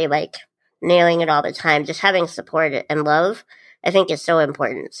necessarily like nailing it all the time, just having support and love, I think is so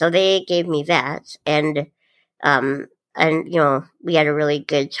important. So they gave me that. And we had a really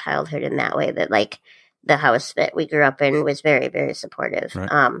good childhood in that way, that like the house that we grew up in was very, very supportive.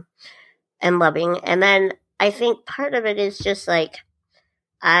 Right. And loving. And then I think part of it is just like,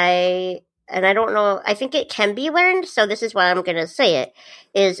 I don't know, I think it can be learned. So this is why I'm going to say it,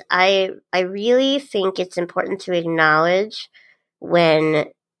 is I really think it's important to acknowledge when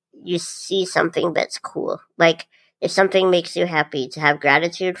you see something that's cool. Like, if something makes you happy, to have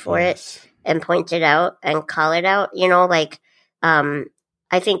gratitude for it and point it out and call it out,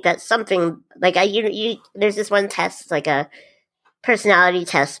 I think that's something like there's this one test, like a personality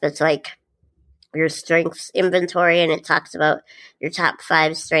test, that's like your strengths inventory, and it talks about your top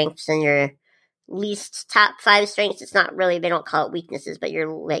 5 strengths and your least top 5 strengths. It's not really, they don't call it weaknesses, but you're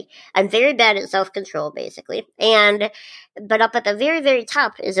like, I'm very bad at self-control, basically. But up at the very, very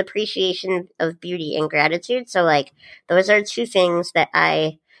top is appreciation of beauty and gratitude. So like, those are 2 things that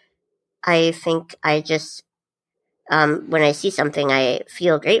I think I just, when I see something, I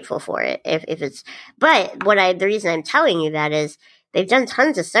feel grateful for it. But the reason I'm telling you that is, they've done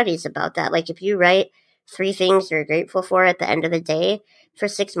tons of studies about that. Like, if you write 3 things you're grateful for at the end of the day for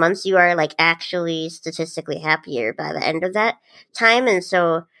 6 months, you are like actually statistically happier by the end of that time. And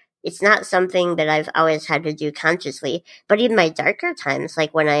so it's not something that I've always had to do consciously, but in my darker times,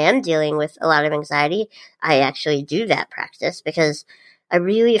 like when I am dealing with a lot of anxiety, I actually do that practice, because I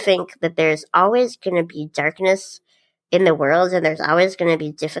really think that there's always going to be darkness in the world, and there's always going to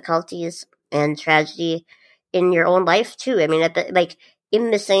be difficulties and tragedy in your own life too. I mean,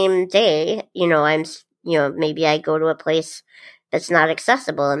 in the same day, maybe I go to a place that's not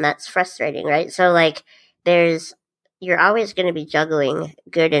accessible, and that's frustrating, right? So like, you're always going to be juggling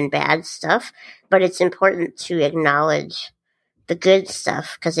good and bad stuff, but it's important to acknowledge the good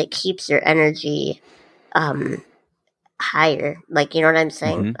stuff, because it keeps your energy higher. Like, you know what I'm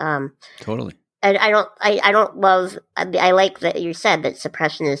saying? Totally. And I don't love, I like that you said that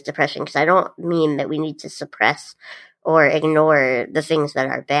suppression is depression, because I don't mean that we need to suppress or ignore the things that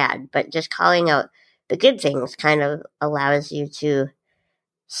are bad, but just calling out the good things kind of allows you to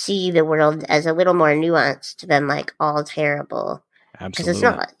see the world as a little more nuanced than like all terrible. Because it's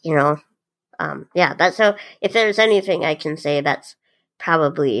Absolutely. not, you know. That's so. If there's anything I can say, that's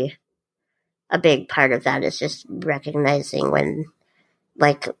probably a big part of that, is just recognizing when,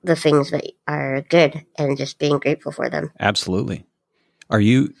 like, the things that are good and just being grateful for them. Absolutely.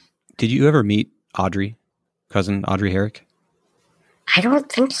 Did you ever meet Audrey, cousin Audrey Herrick? I don't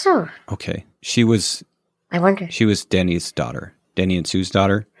think so. Okay. I wonder. She was Denny's daughter, Denny and Sue's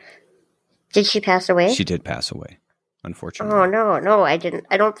daughter. Did she pass away? She did pass away, unfortunately. Oh, no, I didn't.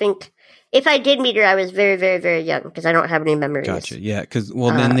 I don't think. If I did meet her, I was very, very, very young, because I don't have any memories. Gotcha. Yeah, because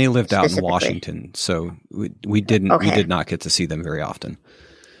then they lived out in Washington, so we did not get to see them very often.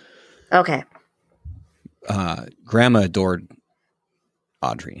 Okay. Grandma adored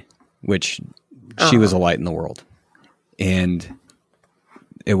Audrey, which she was a light in the world, and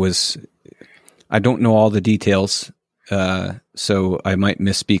it was. I don't know all the details, so I might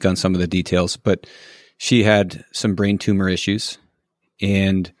misspeak on some of the details, but she had some brain tumor issues,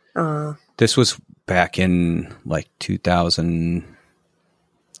 and this was back in like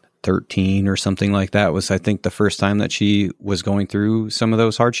 2013 or something like that. Was, I think, the first time that she was going through some of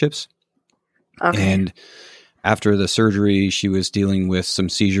those hardships. Okay. And after the surgery, she was dealing with some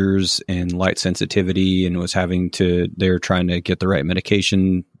seizures and light sensitivity, and was they're trying to get the right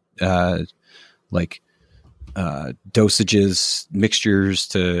medication, dosages, mixtures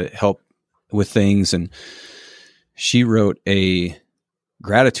to help with things. And she wrote a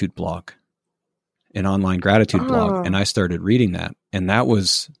gratitude blog, an online gratitude blog. And I started reading that. And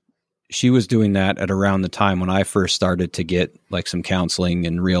she was doing that at around the time when I first started to get like some counseling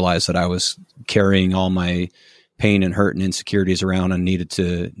and realized that I was carrying all my pain and hurt and insecurities around and needed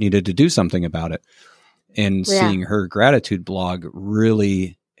to do something about it. And seeing her gratitude blog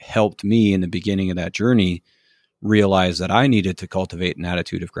really helped me in the beginning of that journey realize that I needed to cultivate an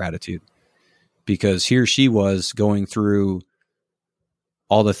attitude of gratitude, because here she was going through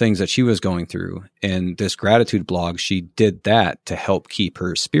all the things that she was going through. And this gratitude blog, she did that to help keep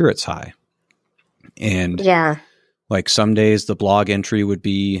her spirits high. And like some days the blog entry would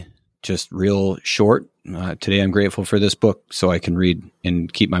be just real short. Today I'm grateful for this book so I can read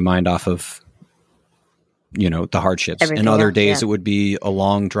and keep my mind off of, the hardships. Everything and other else, days it would be a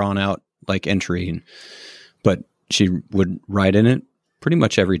long drawn out like entry. But she would write in it pretty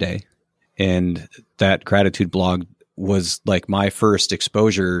much every day. And that gratitude blog was like my first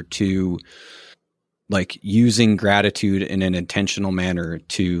exposure to like using gratitude in an intentional manner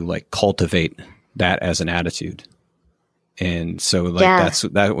to like cultivate that as an attitude. And so like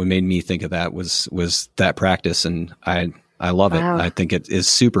that what made me think of that was that practice. And I love it. I think it is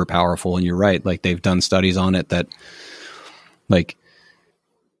super powerful. And you're right. Like they've done studies on it that like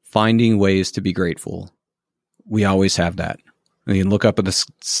finding ways to be grateful. We always have that. You can look up in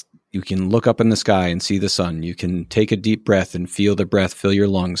the sky and see the sun. You can take a deep breath and feel the breath fill your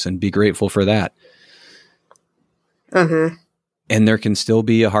lungs and be grateful for that. Mm-hmm. And there can still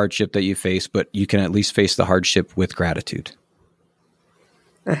be a hardship that you face, but you can at least face the hardship with gratitude.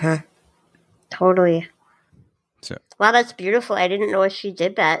 Uh-huh. Totally. So, wow, that's beautiful. I didn't know she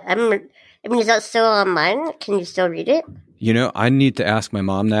did that. I mean, is that still online? Can you still read it? I need to ask my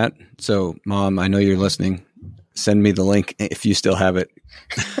mom that. So, Mom, I know you're listening. Send me the link if you still have it.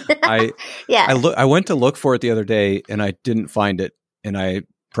 I went to look for it the other day and I didn't find it, and I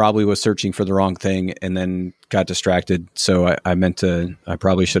probably was searching for the wrong thing and then got distracted. So I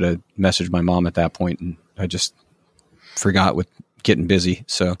probably should have messaged my mom at that point, and I just forgot with getting busy.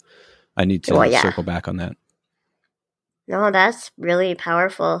 So I need to circle back on that. No, that's really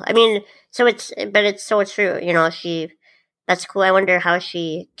powerful. I mean, it's so true. That's cool. I wonder how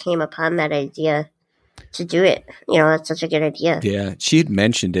she came upon that idea to do it. That's such a good idea. Yeah. She had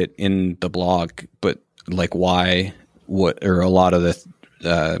mentioned it in the blog, but like why, what, or a lot of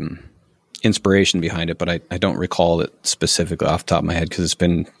the inspiration behind it, but I don't recall it specifically off the top of my head because it's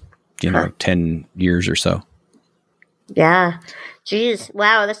been, 10 years or so. Yeah. Jeez.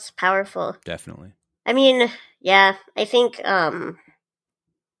 Wow. That's powerful. Definitely. I mean, yeah, I think the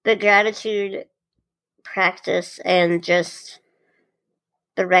gratitude practice and just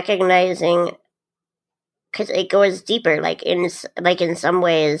the recognizing, because it goes deeper, like in some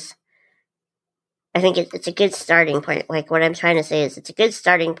ways, I think it's a good starting point. Like what I'm trying to say is it's a good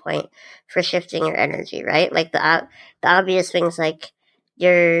starting point for shifting your energy, right? Like the obvious things like,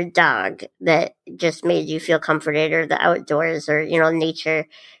 your dog that just made you feel comforted, or the outdoors, or, nature.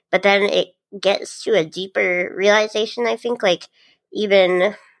 But then it gets to a deeper realization, I think. Like,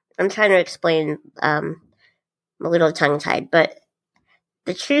 even, I'm trying to explain, I'm a little tongue-tied, but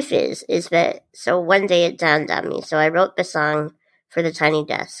the truth is that, so one day it dawned on me. So I wrote the song for the Tiny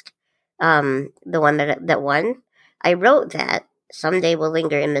Desk, the one that won. I wrote that Someday Will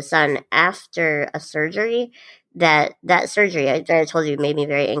Linger in the Sun after a surgery. That surgery, I told you, made me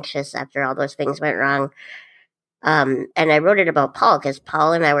very anxious after all those things went wrong. And I wrote it about Paul, because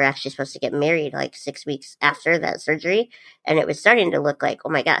Paul and I were actually supposed to get married like 6 weeks after that surgery. And it was starting to look like, oh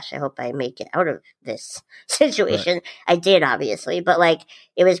my gosh, I hope I make it out of this situation. Right. I did, obviously, but like,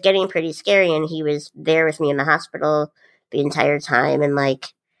 it was getting pretty scary, and he was there with me in the hospital the entire time, and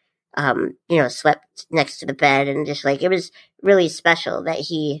like, slept next to the bed, and just like, it was really special that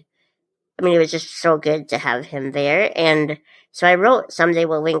it was just so good to have him there. And so I wrote Someday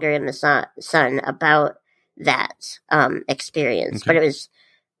Will Linger in the Sun about that experience. Okay. But it was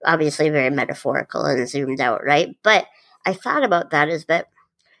obviously very metaphorical and zoomed out, right? But I thought about that, is that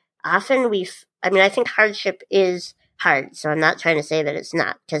often I think hardship is hard, so I'm not trying to say that it's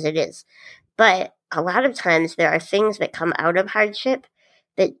not, because it is. But a lot of times there are things that come out of hardship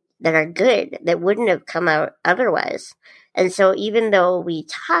that are good, that wouldn't have come out otherwise. And so even though we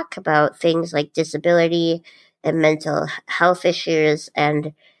talk about things like disability and mental health issues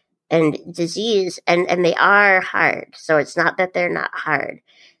and disease, and they are hard, so it's not that they're not hard,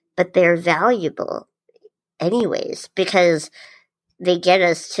 but they're valuable anyways, because they get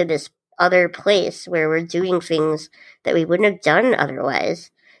us to this other place where we're doing things that we wouldn't have done otherwise,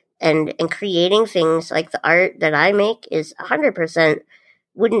 and creating things like the art that I make is 100%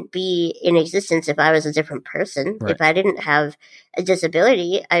 wouldn't be in existence if I was a different person. Right. If I didn't have a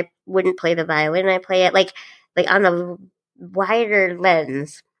disability, I wouldn't play the violin. I play it like on a wider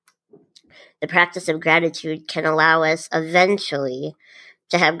lens. The practice of gratitude can allow us eventually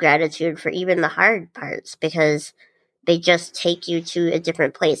to have gratitude for even the hard parts, because they just take you to a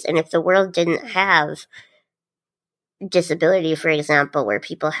different place. And if the world didn't have disability, for example, where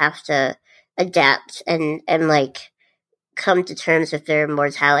people have to adapt and like come to terms with their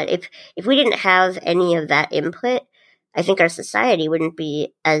mortality, if we didn't have any of that input, I think our society wouldn't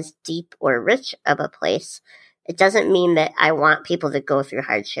be as deep or rich of a place. It doesn't mean that I want people to go through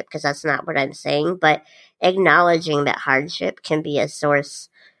hardship, because that's not what I'm saying, but acknowledging that hardship can be a source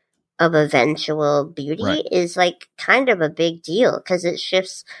of eventual beauty, right, is like kind of a big deal, because it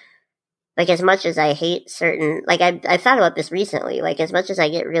shifts. Like, as much as I hate certain, like I thought about this recently, like as much as I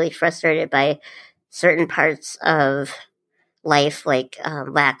get really frustrated by certain parts of life, like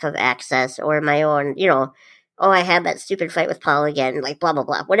lack of access, or my own, I had that stupid fight with Paul again, like blah, blah,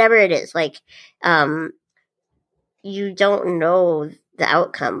 blah, whatever it is, like, you don't know the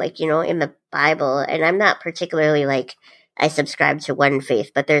outcome, like, in the Bible, and I'm not particularly like, I subscribe to one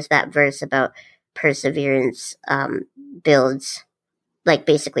faith, but there's that verse about perseverance builds, like,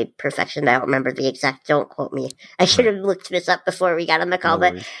 basically perfection. I don't remember the exact, don't quote me. I should have looked this up before we got on the call,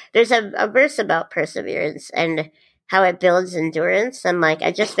 but there's a verse about perseverance and how it builds endurance. And like,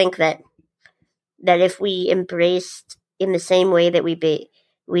 I just think that if we embraced in the same way that we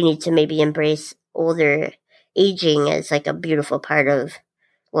need to maybe embrace older aging as like a beautiful part of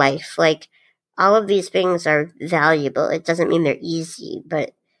life. Like, all of these things are valuable. It doesn't mean they're easy,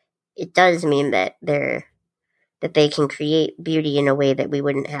 but it does mean that they can create beauty in a way that we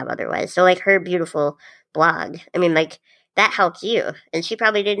wouldn't have otherwise. So like her beautiful blog, I mean, like, that helped you, and she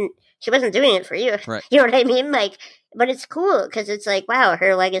wasn't doing it for you. Right. You know what I mean? Like, but it's cool, because it's like, wow,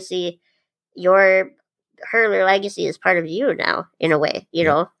 her legacy, her legacy is part of you now, in a way, you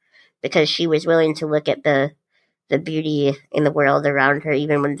know, because she was willing to look at the beauty in the world around her,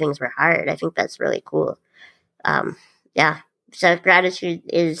 even when things were hard. I think that's really cool. So gratitude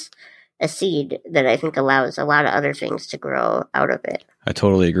is a seed that I think allows a lot of other things to grow out of it. I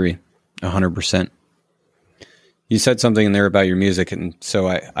totally agree. 100%. You said something in there about your music, and so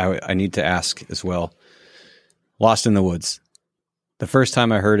I need to ask as well. Lost in the Woods. The first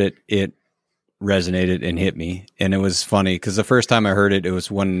time I heard it, it resonated and hit me. And it was funny because the first time I heard it, it was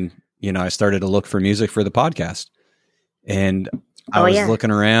when, I started to look for music for the podcast. And I was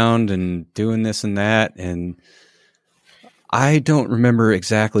looking around and doing this and that. And I don't remember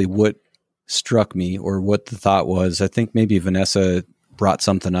exactly what struck me or what the thought was. I think maybe Vanessa brought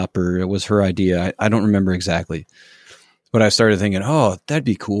something up, or it was her idea. I don't remember exactly. But I started thinking, oh, that'd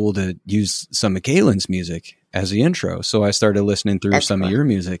be cool to use some of Gaelynn's music as the intro. So I started listening through some of your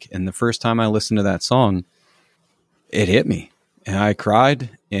music. And the first time I listened to that song, it hit me. And I cried,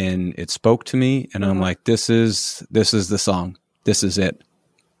 and it spoke to me. And I'm like, this is the song. This is it.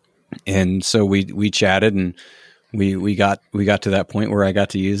 And so we chatted, and we got to that point where I got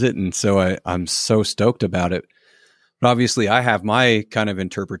to use it. And so I'm so stoked about it. But obviously I have my kind of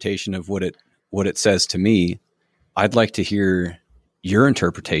interpretation of what it says to me. I'd like to hear your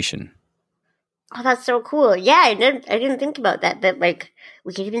interpretation. Oh, that's so cool. Yeah, I didn't think about that. That like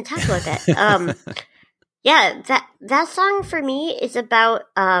we could even talk about that. Yeah, that song for me is about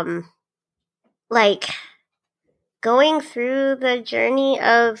like going through the journey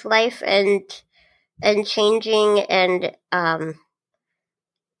of life and changing, and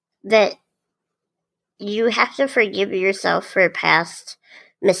that you have to forgive yourself for past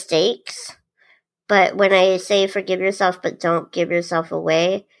mistakes. But when I say forgive yourself but don't give yourself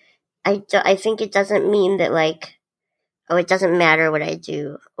away, I think it doesn't mean that like, oh, it doesn't matter what I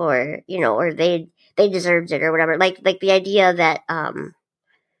do, or or they deserved it or whatever. Like the idea that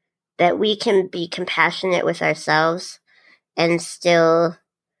that we can be compassionate with ourselves and still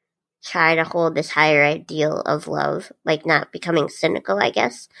try to hold this higher ideal of love, like not becoming cynical, I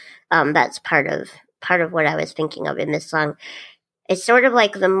guess. That's part of what I was thinking of in this song. It's sort of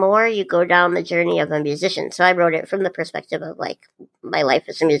like the more you go down the journey of a musician. So I wrote it from the perspective of like my life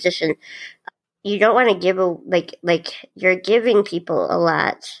as a musician. You don't want to give like you're giving people a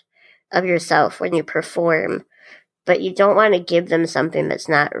lot of yourself when you perform, but you don't want to give them something that's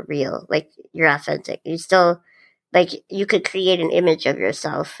not real. Like you're authentic. You still like you could create an image of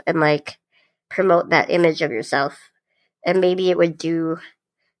yourself and like promote that image of yourself, and maybe it would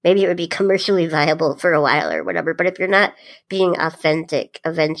be commercially viable for a while or whatever. But if you're not being authentic,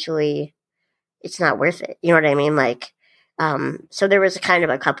 eventually it's not worth it. You know what I mean? Like, so there was kind of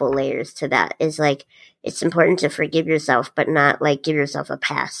a couple layers to that. Is like, it's important to forgive yourself, but not like give yourself a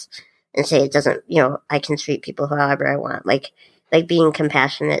pass and say it doesn't, I can treat people however I want. Like being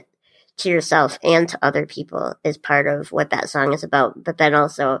compassionate to yourself and to other people is part of what that song is about. But then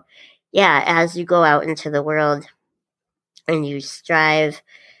also, yeah, as you go out into the world and you strive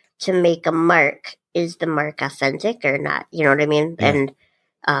to make a mark, is the mark authentic or not? You know what I mean? Yeah. And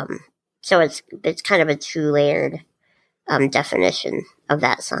so it's kind of a two-layered definition of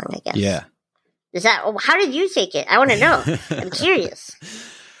that song, I guess. Yeah. Is that, how did you take it? I want to know. I'm curious.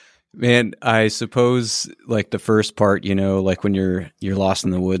 Man, I suppose like the first part, like when you're lost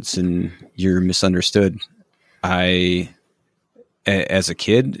in the woods and you're misunderstood. As a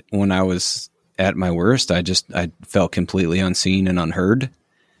kid, when I was at my worst, I felt completely unseen and unheard.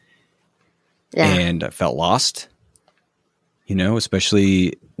 Yeah. And I felt lost,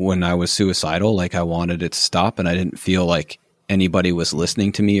 especially when I was suicidal. Like I wanted it to stop, and I didn't feel like anybody was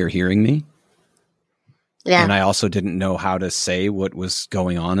listening to me or hearing me. Yeah. And I also didn't know how to say what was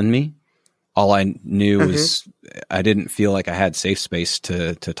going on in me. All I knew was I didn't feel like I had safe space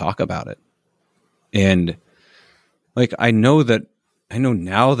to talk about it. And like, I know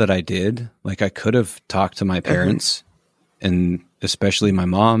now that I did, like I could have talked to my parents, and especially my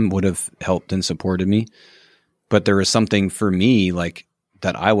mom would have helped and supported me. But there was something for me, like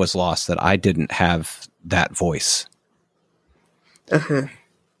that I was lost, that I didn't have that voice.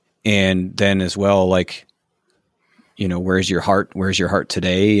 And then as well, like, where's your heart? Where's your heart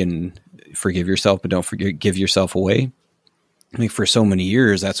today? And forgive yourself, but don't give yourself away. Like for so many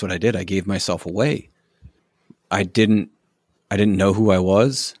years, that's what I did. I gave myself away. I didn't know who I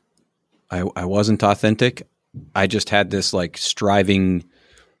was. I wasn't authentic. I just had this like striving,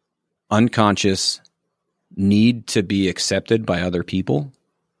 unconscious need to be accepted by other people.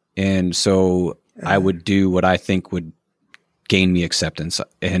 And so I would do what I think would gain me acceptance,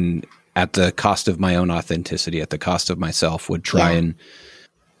 and at the cost of my own authenticity, at the cost of myself, would try and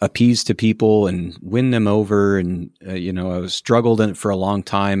appease to people and win them over. And, I was struggled for a long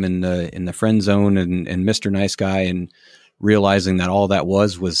time in the friend zone and Mr. Nice Guy, and realizing that all that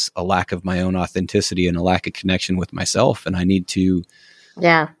was a lack of my own authenticity and a lack of connection with myself. And I need to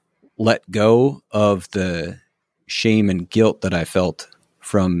let go of the shame and guilt that I felt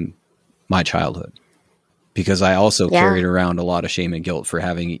from my childhood, because I also carried around a lot of shame and guilt for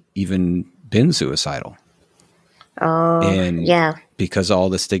having even been suicidal. Oh, and because all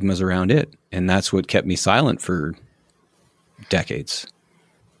the stigmas around it. And that's what kept me silent for decades.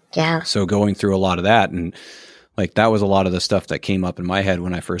 Yeah. So going through a lot of that, and like that was a lot of the stuff that came up in my head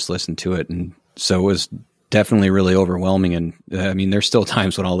when I first listened to it. And so it was definitely really overwhelming. And I mean, there's still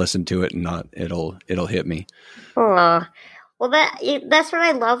times when I'll listen to it and it'll hit me. Oh, well, that's what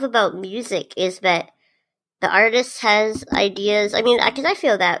I love about music, is that the artist has ideas. I mean, because I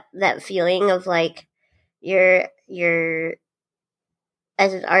feel that feeling of like you're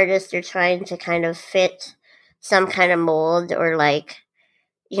as an artist, you're trying to kind of fit some kind of mold, or like,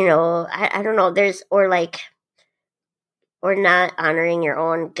 I don't know, or like or not honoring your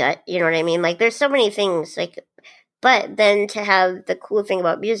own gut. You know what I mean? Like, there's so many things, like, but then to have the cool thing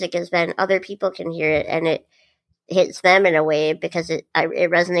about music is then other people can hear it and it hits them in a way because it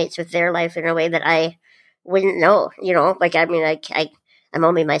resonates with their life in a way that I wouldn't know, you know, like, I mean, I'm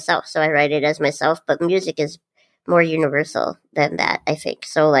only myself, so I write it as myself, but music is more universal than that, I think.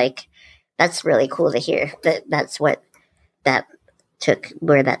 So, like, that's really cool to hear that's what that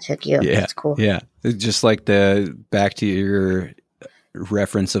where that took you. Yeah. That's cool. Yeah. Just like back to your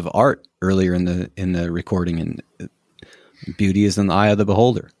reference of art earlier in the recording, and beauty is in the eye of the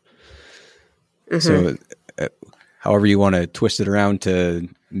beholder. Mm-hmm. So however you want to twist it around, to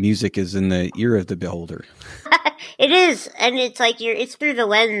music is in the ear of the beholder. It is. And it's like it's through the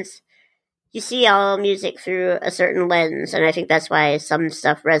lens. You see all music through a certain lens. And I think that's why some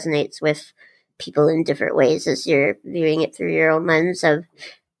stuff resonates with people in different ways as you're viewing it through your own lens of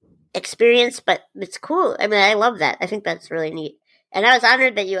experience. But it's cool. I mean, I love that. I think that's really neat. And I was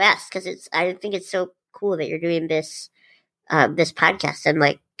honored that you asked, because I think it's so cool that you're doing this podcast and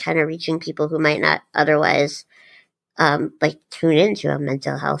like kind of reaching people who might not otherwise like tune into a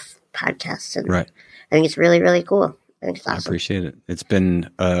mental health podcast. And right. I think it's really, really cool. I think it's awesome. I appreciate it. It's been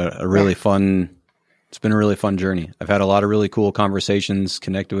a really fun. It's been a really fun journey. I've had a lot of really cool conversations,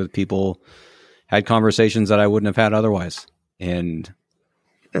 connected with people, had conversations that I wouldn't have had otherwise, and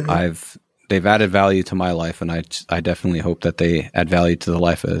they've added value to my life, and I definitely hope that they add value to the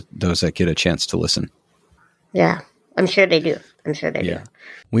life of those that get a chance to listen. Yeah, I'm sure they do. Do.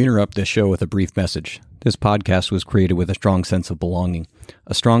 We interrupt this show with a brief message. This podcast was created with a strong sense of belonging.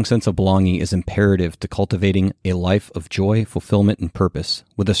 A strong sense of belonging is imperative to cultivating a life of joy, fulfillment, and purpose.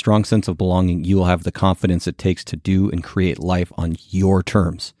 With a strong sense of belonging, you will have the confidence it takes to do and create life on your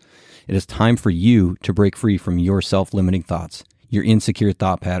terms. It is time for you to break free from your self-limiting thoughts, your insecure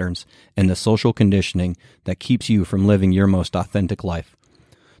thought patterns, and the social conditioning that keeps you from living your most authentic life.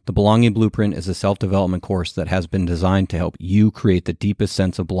 The Belonging Blueprint is a self-development course that has been designed to help you create the deepest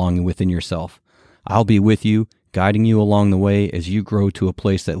sense of belonging within yourself. I'll be with you, guiding you along the way as you grow to a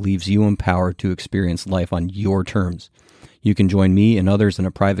place that leaves you empowered to experience life on your terms. You can join me and others in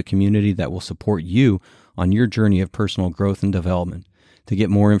a private community that will support you on your journey of personal growth and development. To get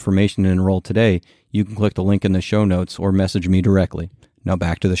more information and enroll today, you can click the link in the show notes or message me directly. Now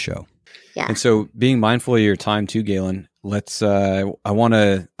back to the show. Yeah. And so, being mindful of your time too, Gaelynn,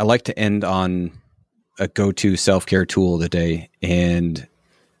 I like to end on a go-to self-care tool of the day. And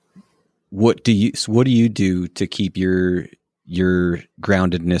what do you do to keep your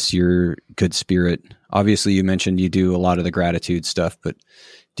groundedness, your good spirit? Obviously, you mentioned you do a lot of the gratitude stuff, but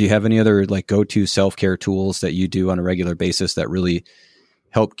do you have any other like go-to self-care tools that you do on a regular basis that really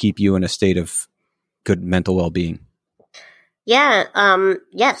help keep you in a state of good mental well-being? Yeah.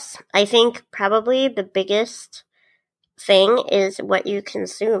 Yes. I think probably the biggest thing is what you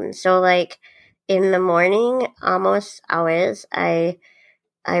consume. So like in the morning, almost always, I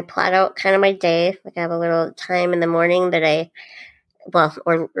plot out kind of my day. Like I have a little time in the morning that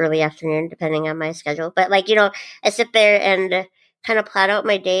or early afternoon, depending on my schedule. But like, I sit there and kind of plot out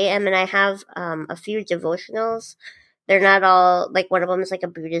my day. And then I have a few devotionals. They're not all, like one of them is like a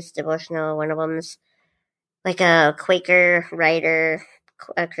Buddhist devotional. One of them's like a Quaker writer,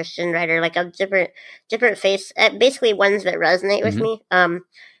 a Christian writer, like a different faiths, basically ones that resonate with me. And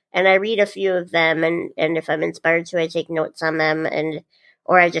I read a few of them, and if I'm inspired to, I take notes on them,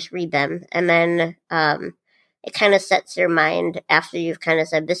 or I just read them. And then it kind of sets your mind after you've kind of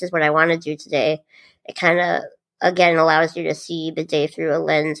said, this is what I want to do today. It kind of, again, allows you to see the day through a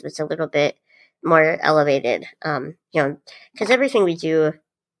lens that's a little bit more elevated, because everything we do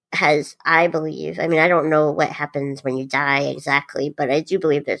has, I believe, I mean, I don't know what happens when you die exactly, but I do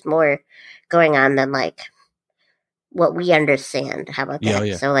believe there's more going on than like what we understand. How about that?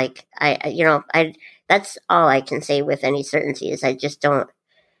 Yeah. So like, I that's all I can say with any certainty is I just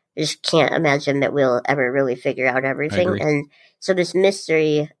can't imagine that we'll ever really figure out everything. And so this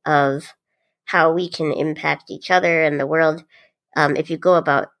mystery of how we can impact each other and the world, if you go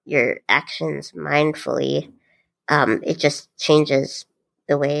about your actions mindfully, it just changes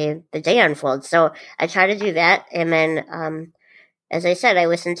the way the day unfolds. So I try to do that. And then, as I said, I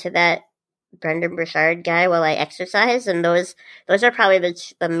listen to that Brendan Burchard guy while I exercise. And those are probably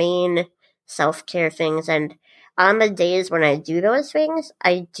the main self-care things. And on the days when I do those things,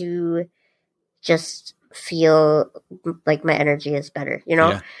 I do just feel like my energy is better.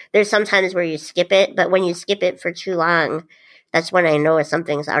 There's sometimes where you skip it, but when you skip it for too long, that's when I know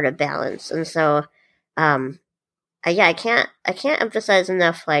something's out of balance. And so, I can't emphasize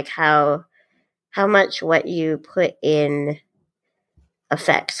enough like how much what you put in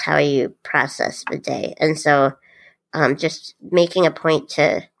affects how you process the day. And so just making a point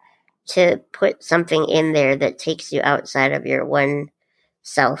to put something in there that takes you outside of your one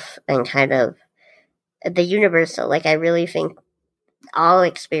self and kind of the universal. Like, I really think all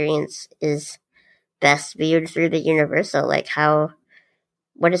experience is best viewed through the universal. Like,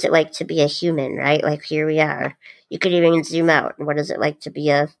 what is it like to be a human, right? Like, here we are. You could even zoom out. What is it like to be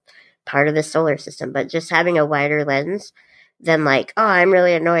a part of the solar system? But just having a wider lens than like, oh, I'm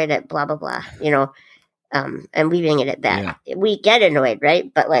really annoyed at blah, blah, blah, and leaving it at that. Yeah. We get annoyed,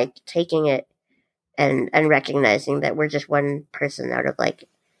 right? But like taking it and recognizing that we're just one person out of like,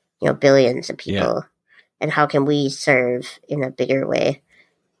 billions of people. Yeah. And how can we serve in a bigger way?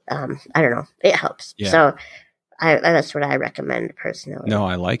 I don't know. It helps. Yeah. So that's what I recommend personally. No,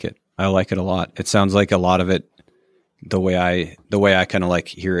 I like it. I like it a lot. It sounds like a lot of it, the way I kind of like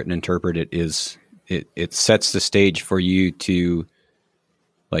hear it and interpret it is it sets the stage for you to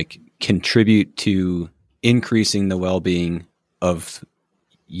like contribute to increasing the well-being of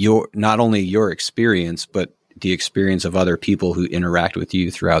not only your experience, but the experience of other people who interact with you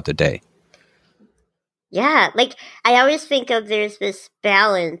throughout the day. Yeah. Like, I always think of there's this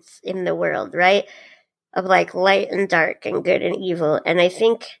balance in the world, right? Of like light and dark and good and evil. And I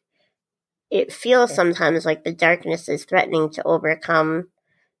think it feels sometimes like the darkness is threatening to overcome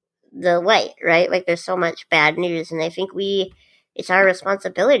the light, right? Like, there's so much bad news. And I think it's our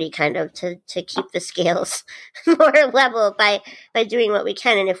responsibility kind of to keep the scales more level by doing what we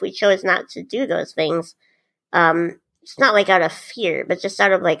can. And if we chose not to do those things, it's not like out of fear, but just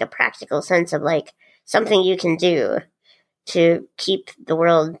out of like a practical sense of like something you can do to keep the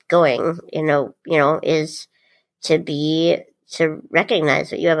world going, is to recognize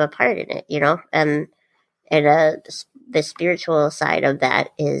that you have a part in it, and the spiritual side of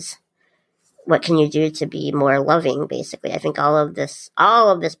that is what can you do to be more loving, basically. I think all of this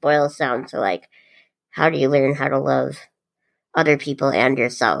boils down to like, how do you learn how to love other people and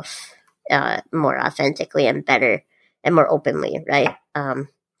yourself more authentically and better and more openly, right?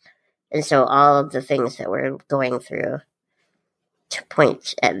 And so all of the things that we're going through to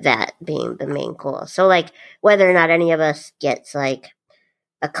point at that being the main goal. So like, whether or not any of us gets like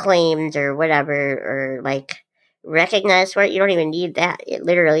acclaimed or whatever, or like recognized for it, you don't even need that. It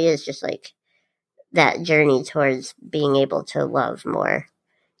literally is just like that journey towards being able to love more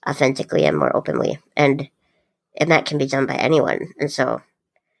authentically and more openly. And that can be done by anyone. And so,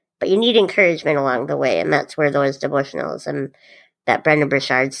 but you need encouragement along the way. And that's where those devotionals and that Brendan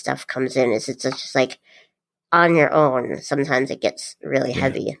Burchard stuff comes in, is it's just like on your own. Sometimes it gets really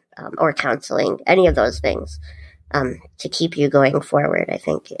heavy, or counseling, any of those things, to keep you going forward, I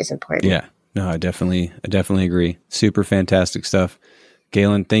think is important. Yeah, no, I definitely agree. Super fantastic stuff.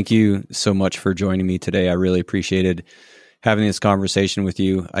 Gaelynn, thank you so much for joining me today. I really appreciated having this conversation with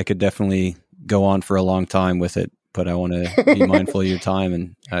you. I could definitely go on for a long time with it, but I want to be mindful of your time.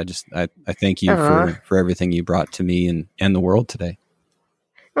 And I thank you for everything you brought to me and the world today.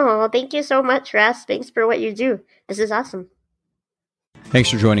 Oh, thank you so much, Russ. Thanks for what you do. This is awesome. Thanks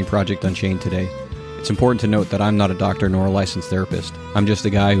for joining Project Unchained today. It's important to note that I'm not a doctor nor a licensed therapist. I'm just a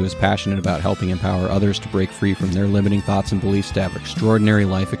guy who is passionate about helping empower others to break free from their limiting thoughts and beliefs to have extraordinary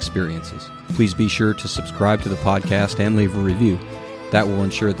life experiences. Please be sure to subscribe to the podcast and leave a review. That will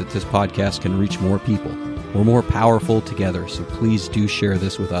ensure that this podcast can reach more people. We're more powerful together, so please do share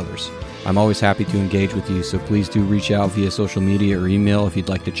this with others. I'm always happy to engage with you, so please do reach out via social media or email if you'd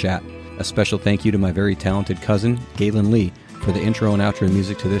like to chat. A special thank you to my very talented cousin, Gaelynn Lee, for the intro and outro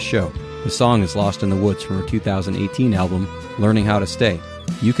music to this show. The song is Lost in the Woods from her 2018 album, Learning How to Stay.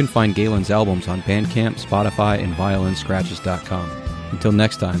 You can find Gaelynn's albums on Bandcamp, Spotify, and violinscratches.com. Until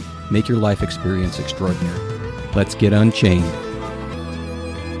next time, make your life experience extraordinary. Let's get unchained.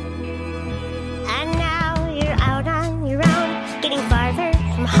 And now you're out on your own, getting farther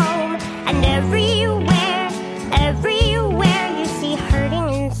from home, and everywhere you see hurting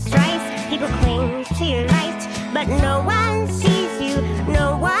and strife. People cling to your light, but no one sees you,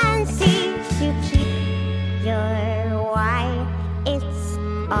 no one sees you. Keep your why, it's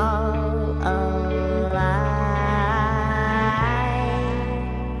all alive.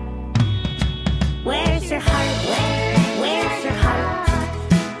 Where's your heart? Where's your heart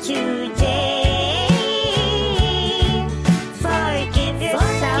today? Forgive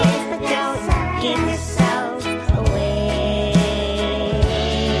yourself, but don't give yourself away.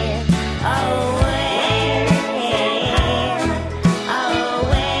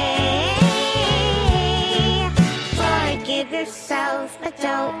 Forgive yourself, but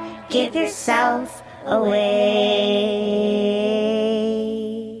don't give yourself away.